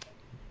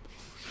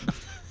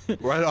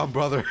 Right on,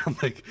 brother. I'm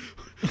like,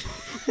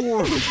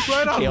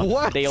 right on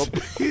what?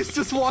 He's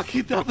just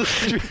walking down the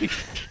street.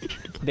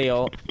 They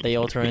all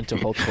turn into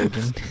Hulk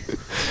Hogan.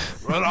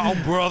 Right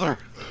on, brother.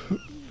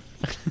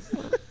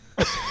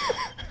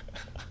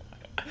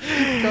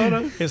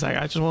 It's like,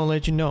 I just want to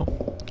let you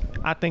know,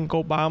 I think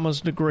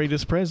Obama's the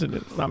greatest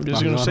president. I'm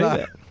just going to say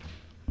that.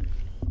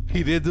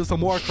 He did do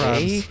some war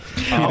crimes. He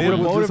I did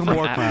would've do some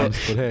war crimes,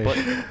 but hey.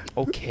 But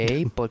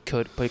okay, but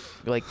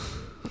like,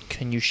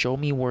 can you show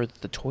me where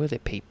the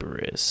toilet paper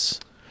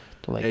is?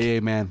 Like, hey,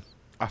 man,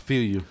 I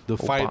feel you. The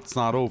fight's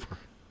not over.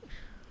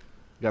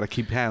 You gotta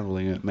keep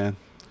handling it, man.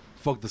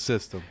 Fuck the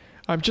system.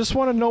 I just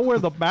want to know where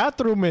the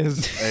bathroom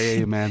is.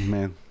 Hey,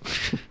 man.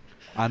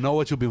 I know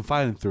what you've been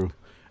fighting through,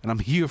 and I'm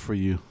here for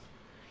you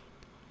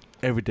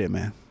every day,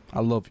 man. I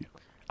love you.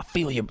 I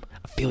feel you,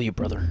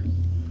 brother.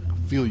 I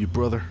feel you,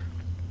 brother.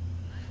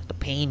 The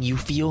pain you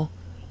feel,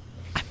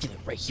 I feel it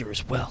right here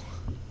as well.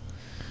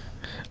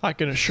 I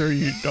can assure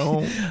you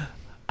don't.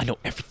 I know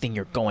everything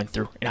you're going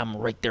through, and I'm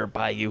right there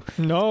by you.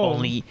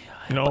 No.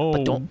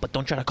 But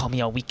don't try to call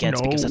me on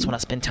weekends because that's when I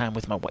spend time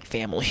with my white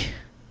family.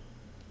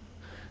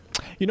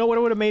 You know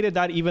what would have made it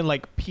that even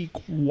like peak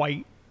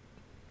white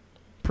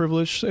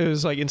privilege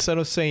is like, instead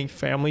of saying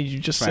family, you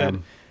just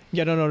said,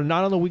 yeah, no,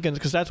 not on the weekends,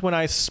 because that's when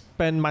I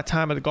spend my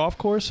time at the golf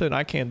course, and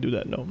I can't do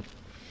that. No,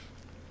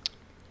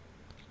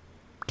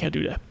 can't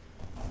do that.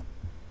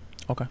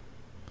 Okay.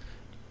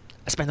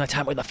 I spend my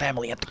time with my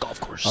family at the golf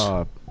course.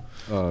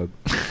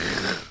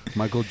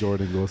 Michael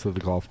Jordan goes to the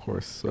golf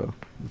course, so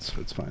it's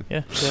fine.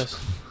 Yeah, yes.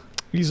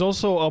 He's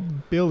also a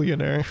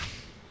billionaire.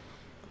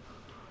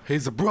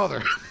 He's a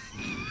brother.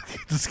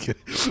 Just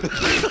kidding. You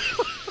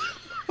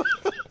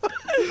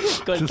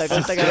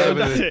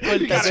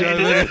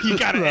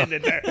gotta end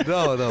it there.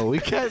 No, we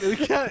can't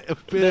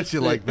finish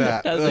it like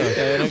that.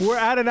 We're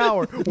at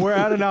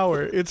an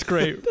hour. It's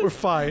great. We're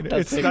fine.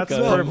 That's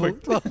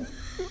perfect.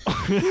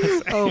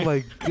 Oh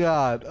my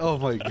god.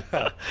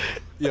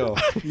 Yo.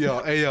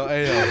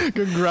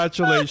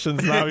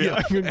 Congratulations,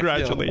 Navia.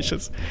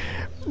 Congratulations.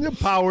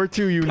 Power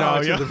to you,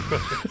 Navia.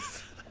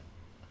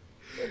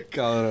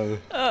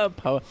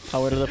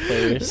 Power to the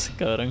players.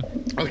 Got him.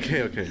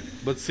 Okay.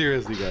 But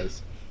seriously,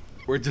 guys,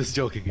 we're just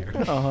joking here.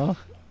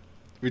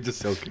 We're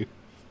just joking.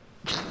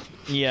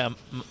 Yeah.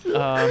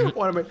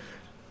 What am I?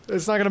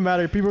 It's not gonna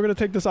matter. People are gonna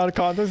take this out of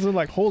context. They're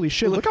like, "Holy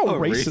shit! Look how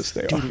racist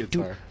they are."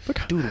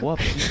 Dude, what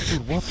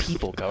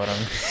people got him?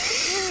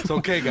 It's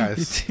okay,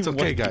 guys. It's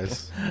okay,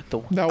 guys.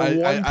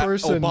 One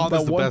person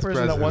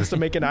that wants to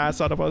make an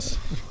ass out of us.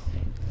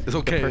 It's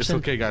okay. It's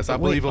okay, guys. I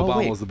believe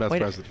Obama was the best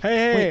president.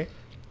 Hey.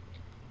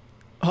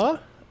 Huh?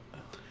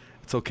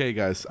 It's okay,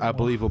 guys. I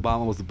believe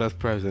Obama was the best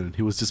president.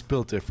 He was just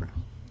built different.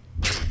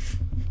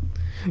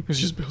 He was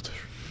just built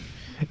different.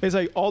 It's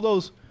like all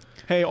those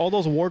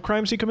war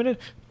crimes he committed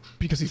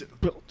because he's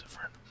built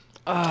different.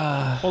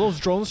 All those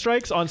drone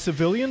strikes on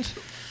civilians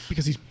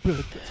because he's built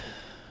different.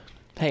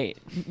 Hey,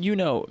 you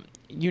know,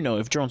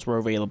 if drones were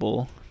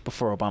available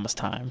before Obama's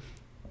time,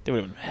 they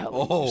would have been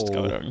hell abused.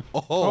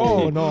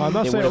 Oh no, I'm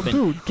not saying,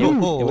 dude. They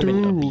would have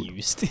been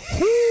abused.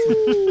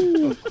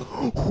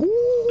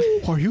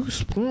 Are you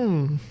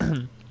spoon?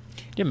 Can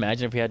you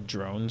imagine if we had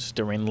drones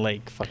during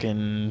like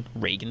fucking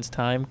Reagan's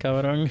time,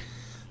 Kawarang?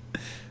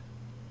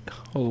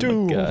 Oh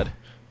my god.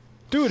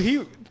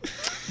 Dude,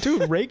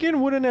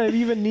 Reagan wouldn't have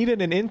even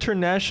needed an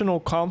international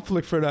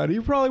conflict for that. He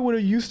probably would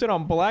have used it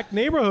on black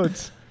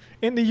neighborhoods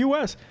in the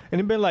U.S. and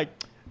it'd been like,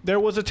 there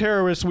was a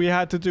terrorist. We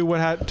had to do what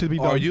had to be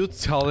done. Are you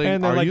telling?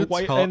 And then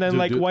white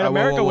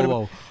America would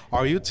have.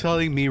 Are you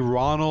telling me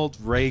Ronald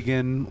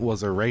Reagan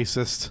was a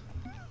racist?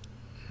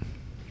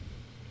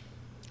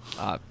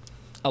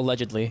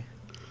 Allegedly.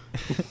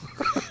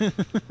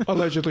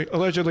 Allegedly.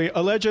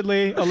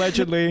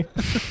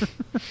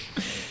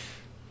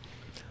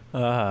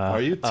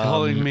 Are you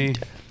telling me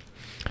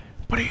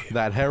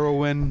that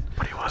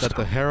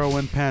the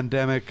heroin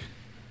pandemic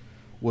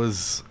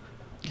was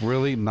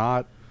really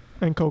not?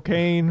 And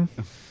cocaine.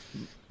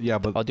 Yeah,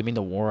 but do you mean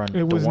the war on?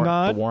 It was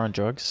not the war on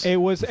drugs. It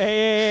was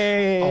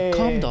Oh,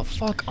 come the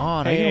fuck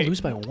on! Are you gonna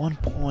lose by 1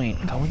 point?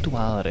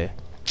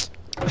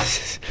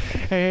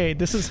 Hey,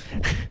 this is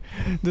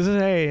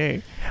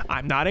hey.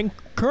 I'm not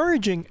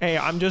encouraging. Hey,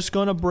 I'm just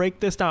gonna break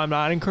this down. I'm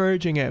not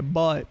encouraging it,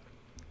 but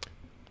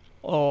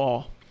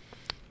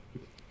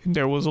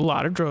there was a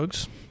lot of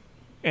drugs,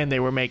 and they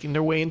were making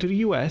their way into the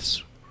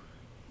U.S.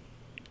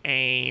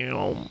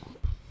 And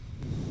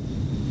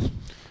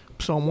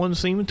someone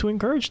seemed to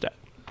encourage that.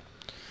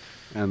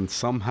 And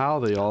somehow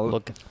they all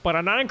look. But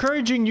I'm not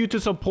encouraging you to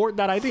support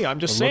that idea. I'm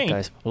just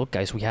saying. Look,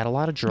 guys, we had a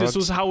lot of drugs. This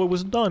was how it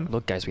was done.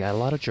 Look, guys, we had a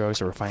lot of drugs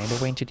that were finding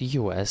their way into the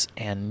U.S.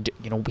 and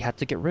we had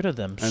to get rid of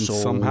them. And so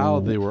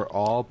somehow they were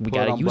all put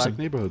on black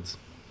neighborhoods.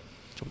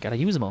 So we gotta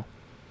use them all.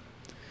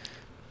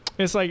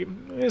 It's like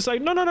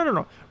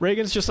no.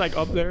 Reagan's just like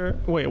up there.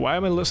 Wait, why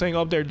am I saying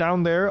up there?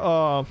 Down there.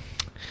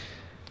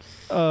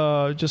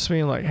 Just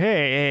being like,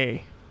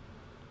 hey,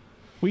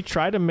 we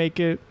tried to make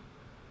it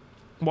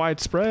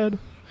widespread.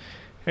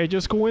 It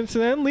just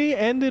coincidentally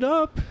ended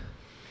up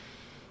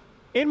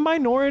in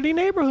minority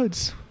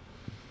neighborhoods.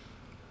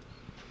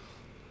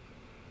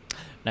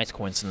 Nice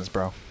coincidence,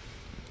 bro.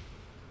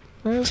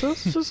 It's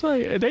just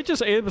like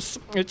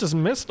it just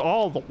missed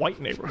all the white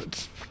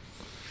neighborhoods.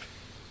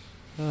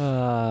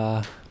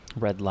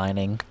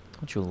 Redlining.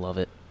 Don't you love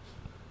it?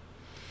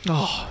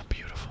 Oh,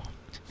 beautiful.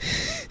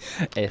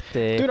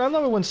 Dude, I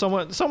love it when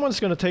someone's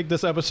gonna take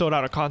this episode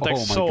out of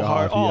context my so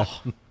God, hard.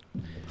 yeah.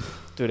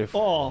 dude,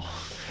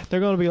 They're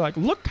gonna be like,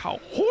 look how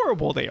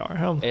horrible they are.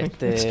 I'm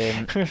like,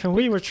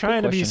 we were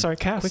trying to be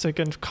sarcastic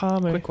and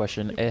comic. quick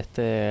question.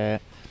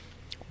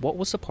 What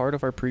was the part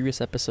of our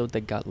previous episode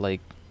that got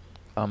like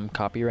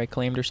copyright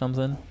claimed or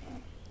something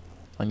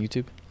on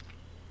YouTube?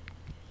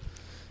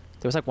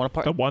 There was like one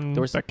part. The one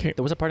there was that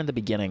a part in the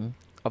beginning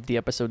of the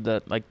episode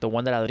that like the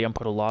one that Adrian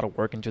put a lot of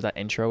work into that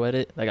intro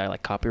edit. That got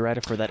like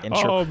copyrighted for that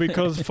intro. Oh,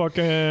 because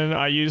fucking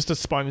I used the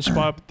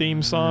SpongeBob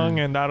theme song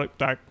and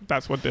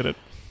that's what did it.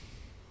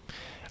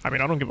 I mean,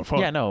 I don't give a fuck.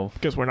 Yeah, no.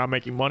 Because we're not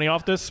making money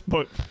off this,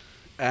 but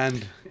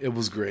And it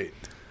was great.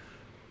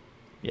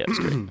 Yeah, it was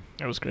great.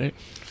 it was great.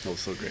 It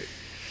was so great.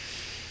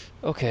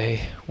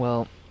 Okay,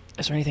 well,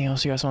 is there anything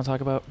else you guys want to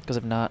talk about? Because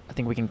if not, I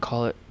think we can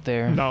call it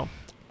there. No.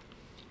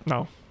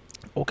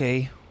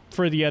 Okay.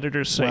 For the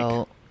editor's sake.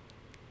 Well,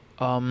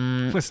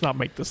 let's not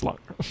make this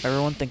longer.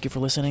 everyone, thank you for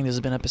listening. This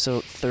has been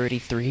episode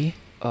 33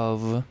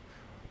 of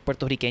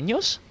Puerto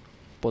Riqueños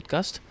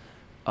podcast.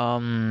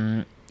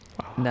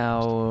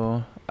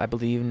 Now, I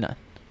believe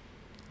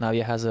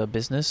Navia has a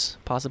business,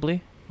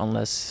 possibly,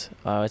 unless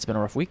it's been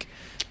a rough week.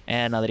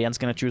 And Adrian's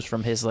going to choose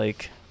from his,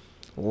 like,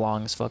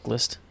 long as fuck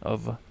list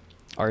of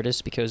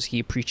artists because he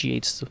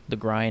appreciates the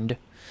grind.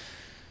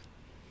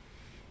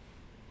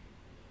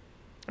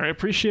 I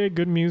appreciate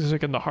good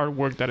music and the hard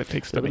work that it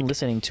takes to I've been make.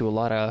 listening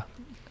to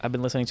I've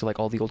been listening to, like,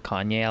 all the old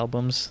Kanye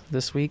albums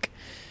this week.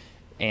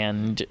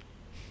 And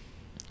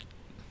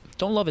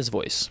don't love his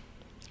voice.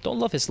 Don't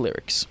love his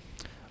lyrics.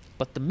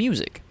 But the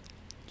music,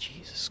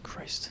 Jesus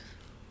Christ.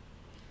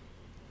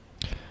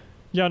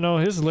 Yeah, no,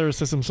 his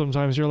lyricism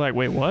sometimes you're like,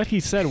 wait, what? He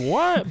said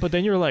what? But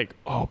then you're like,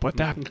 oh, but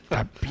that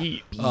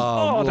beat. That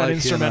like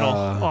instrumental.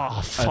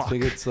 Oh, fuck. I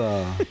think it's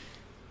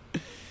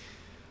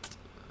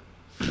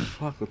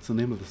fuck, what's the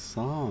name of the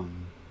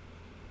song?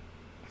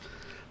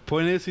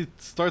 Point is, he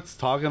starts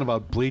talking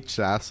about bleached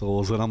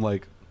assholes, and I'm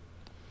like,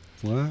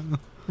 what?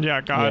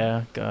 Yeah, God.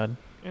 Yeah, God.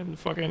 And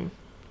fucking,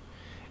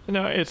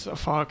 it's a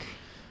fuck.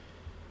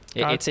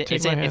 It's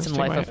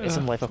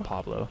in Life of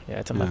Pablo. Yeah,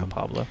 it's in Life of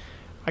Pablo.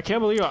 I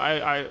can't believe oh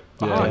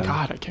my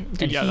God, I can't.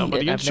 Dude, but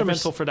the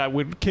instrumental for that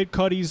with Kid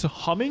Cudi's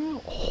humming.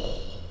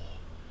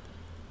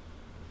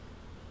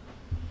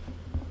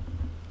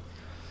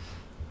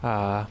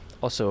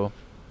 Also,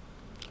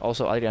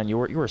 Adrian, you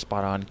were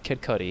spot on.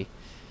 Kid Cudi,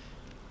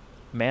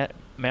 Man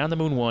on the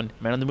Moon 1,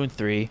 Man on the Moon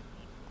 3,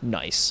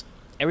 nice.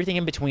 Everything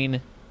in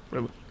between,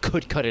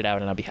 could cut it out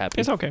and I'll be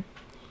happy. It's okay.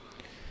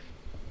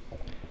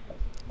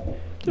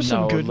 There's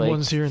some good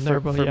ones here and there,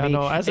 but yeah,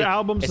 no. As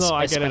albums, no,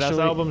 I get it. As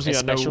albums, yeah, no.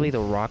 Especially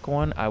the rock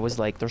one, I was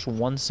like, there's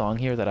one song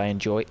here that I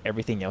enjoy.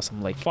 Everything else,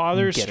 I'm like,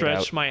 Father,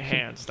 Stretch My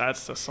Hands.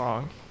 That's the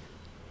song.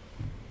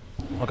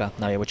 Okay,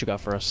 Nadia, what you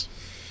got for us?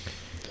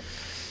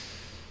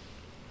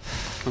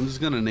 I'm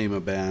just gonna name a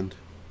band.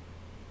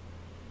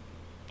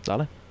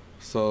 Dale?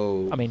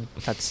 So I mean,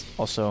 that's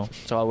also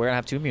so we're gonna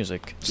have two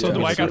music. So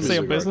do I gotta say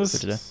a business?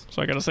 Artists.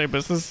 So I gotta say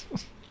business.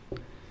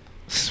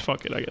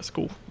 Fuck it, I guess.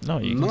 Cool. No,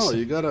 you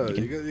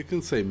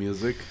can say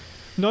music.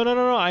 No.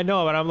 I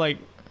know, but I'm like,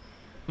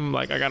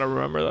 I gotta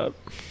remember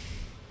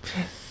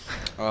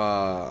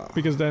that.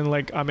 Because then,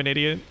 like, I'm an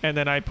idiot, and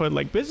then I put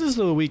like business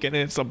of the week, and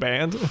it's a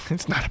band.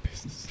 It's not a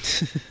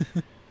business.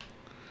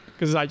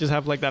 Because I just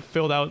have like that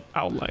filled out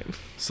outline.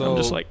 So I'm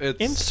just like,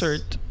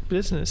 insert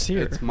business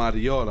here. It's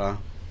Mariora.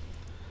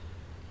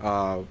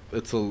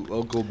 It's a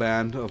local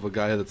band of a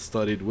guy that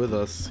studied with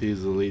us.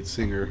 He's the lead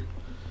singer.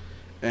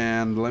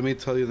 And let me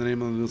tell you the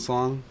name of the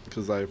song,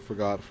 because I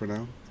forgot for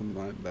now.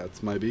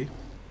 That's my B.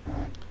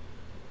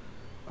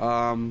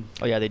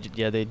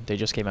 They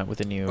just came out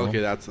with a new. Okay,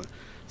 that's a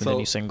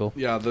new single.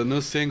 Yeah, the new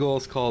single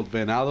is called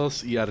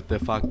Venados y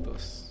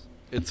Artefactos.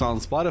 It's on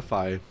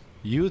Spotify,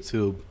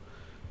 YouTube,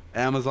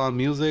 Amazon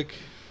Music,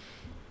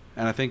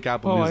 and I think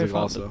Apple Music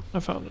also. I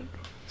found it.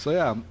 So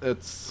yeah,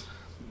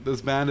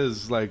 this band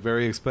is like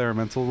very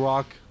experimental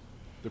rock.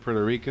 They're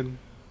Puerto Rican.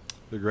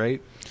 They're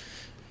great.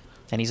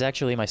 And he's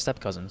actually my step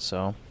cousin,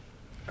 so.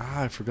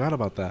 I forgot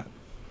about that.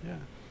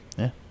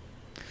 Yeah.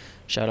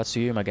 Shout outs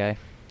to you, my guy.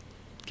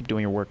 Keep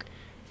doing your work.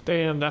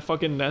 Damn, that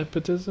fucking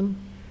nepotism.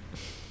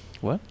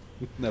 What?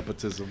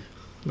 Nepotism.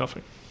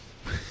 Nothing.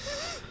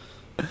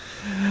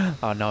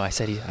 Oh no! I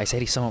said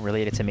he's somewhat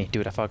related to me,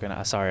 dude.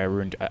 Sorry, I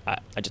ruined. I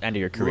just ended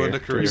your career. Ruined a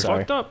career. You Sorry.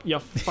 fucked up. You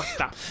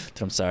fucked up.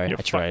 Dude, I'm sorry. You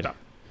I tried. fucked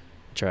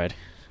up.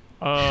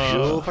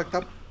 You fucked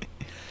up.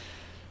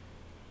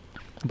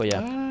 But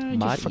yeah, you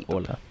fucked up.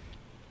 Mariola.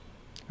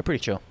 They're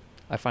pretty chill.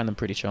 I find them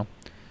pretty chill.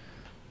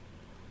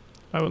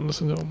 I wouldn't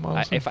listen to them.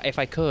 If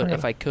I could,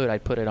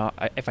 I'd put it on.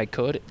 If I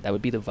could, that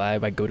would be the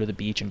vibe. I'd go to the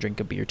beach and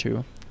drink a beer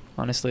too.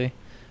 Honestly,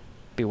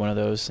 be one of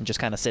those and just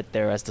kind of sit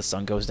there as the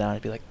sun goes down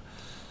and be like.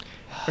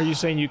 Are you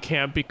saying you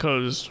can't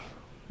because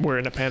we're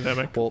in a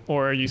pandemic,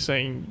 or are you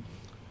saying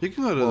you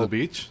can go to the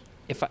beach?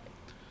 I'm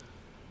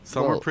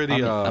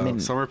in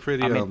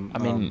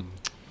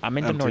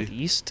empty. the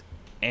Northeast,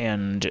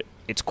 and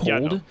it's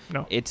cold. Yeah,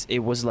 no.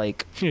 It was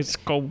like It's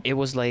cold. it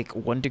was like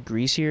 1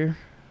 degrees here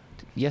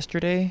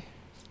yesterday.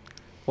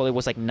 Well, it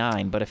was like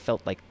 9, but it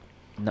felt like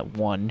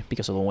 1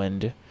 because of the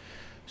wind.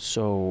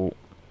 So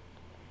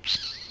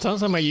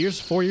Sounds like my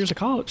 4 years of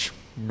college.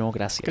 no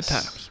gracias. Good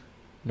times.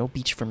 No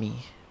beach for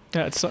me.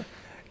 Yeah,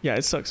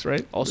 it sucks,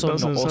 right? Also,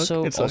 Doesn't it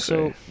suck? It sucks,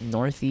 right?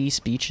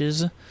 Northeast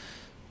beaches.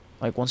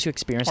 Like once you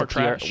experience Are a PR,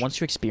 trash. once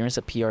you experience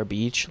a PR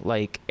beach,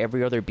 like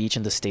every other beach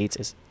in the States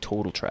is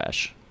total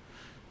trash.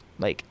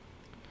 Like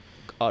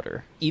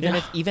utter. Even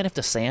if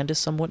the sand is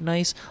somewhat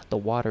nice, the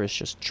water is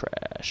just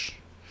trash.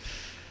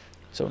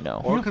 So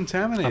no. Or Yeah.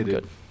 contaminated. I'm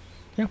good.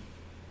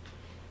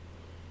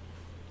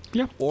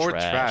 Yeah. Or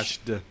Trash.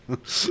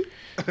 trashed.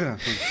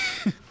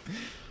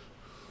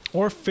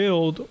 Or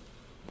filled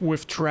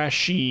with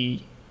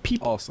trashy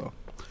people. Also.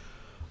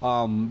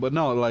 But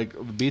no, like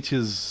the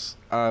beaches,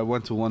 I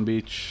went to one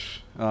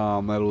beach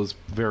that was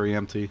very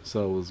empty,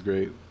 so it was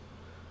great.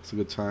 It's a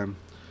good time.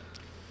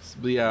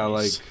 But yeah,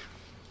 Nice.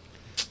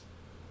 like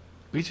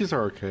beaches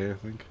are okay, I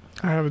think.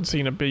 I haven't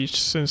seen a beach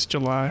since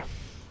July.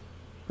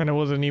 And it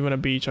wasn't even a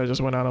beach. I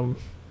just went on them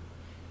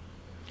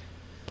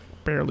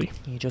barely.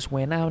 You just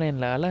went out in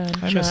La La.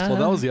 I missed- Well,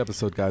 that was the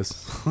episode,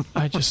 guys.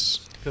 I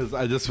just... Because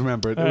I just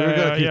remembered. We're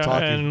gonna keep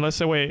talking. And let's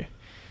say, wait.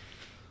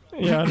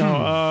 Yeah,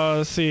 no.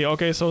 Let's see.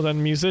 Okay, so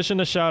then musician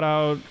to shout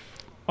out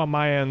on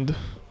my end.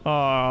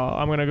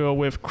 I'm going to go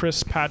with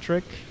Chris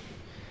Patrick.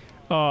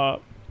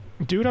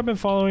 Dude I've been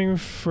following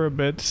for a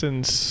bit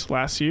since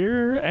last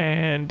year.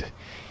 And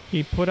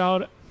he put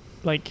out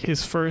like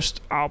his first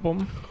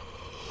album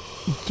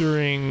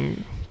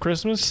during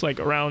Christmas, like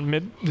around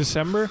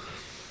mid-December,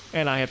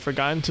 and I had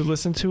forgotten to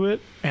listen to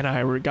it, and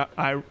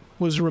I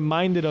was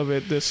reminded of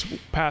it this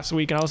past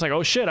week, and I was like,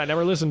 oh shit, I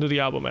never listened to the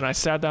album, and I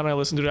sat down and I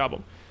listened to the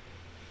album.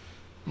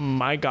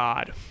 My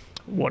God,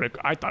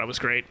 I thought it was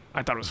great.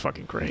 I thought it was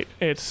fucking great.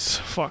 I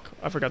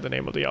forgot the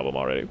name of the album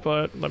already,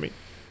 but let me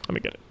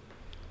get it.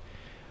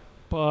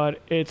 But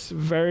it's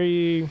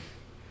very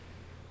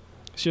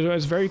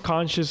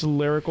conscious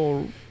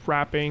lyrical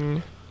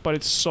rapping, but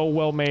it's so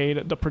well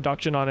made. The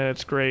production on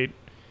it's great.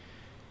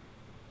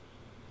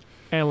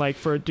 And like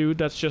for a dude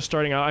that's just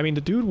starting out, I mean,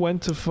 the dude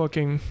went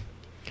to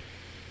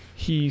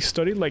he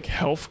studied like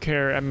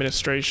healthcare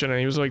administration, and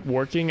he was like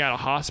working at a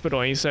hospital,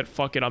 and he said,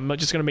 fuck it, I'm not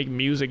just gonna make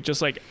music.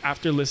 Just like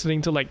after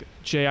listening to like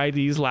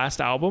JID's last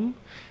album,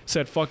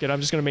 said, fuck it, I'm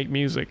just gonna make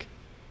music.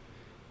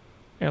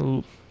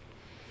 And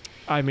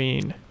I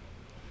mean,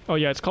 oh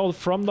yeah, it's called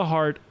From the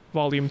Heart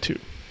Volume 2.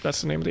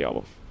 That's the name of the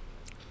album.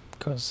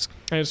 Cause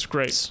And it's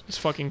great. It's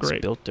fucking it's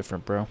great. built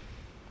different, bro.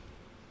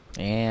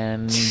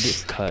 And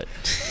cut.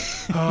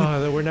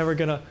 We're never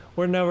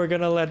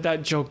gonna let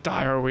that joke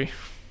die, are we?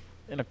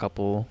 In a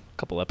couple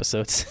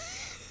episodes.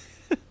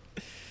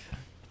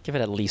 Give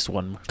it at least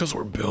one. Because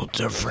we're built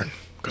different.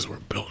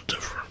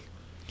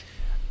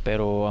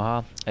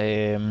 Pero,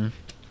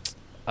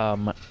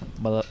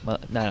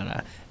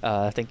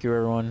 thank you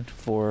everyone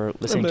for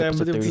listening to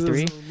episode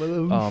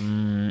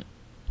 33.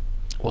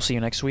 We'll see you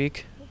next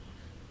week.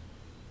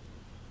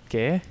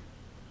 ¿Qué?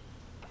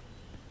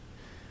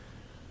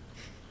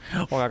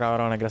 Oiga,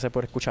 cabrones, gracias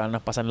por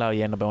escucharnos. Pásenla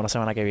bien. Nos vemos la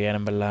semana que viene,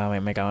 en verdad.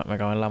 Me cago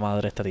en la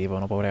madre este tipo.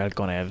 No puedo bregar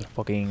con él.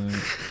 Fucking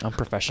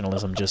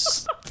unprofessionalism.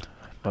 Just...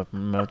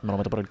 me lo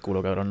meto por el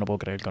culo, cabrón. No puedo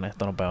creer con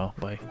esto. Nos vemos.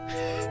 Bye.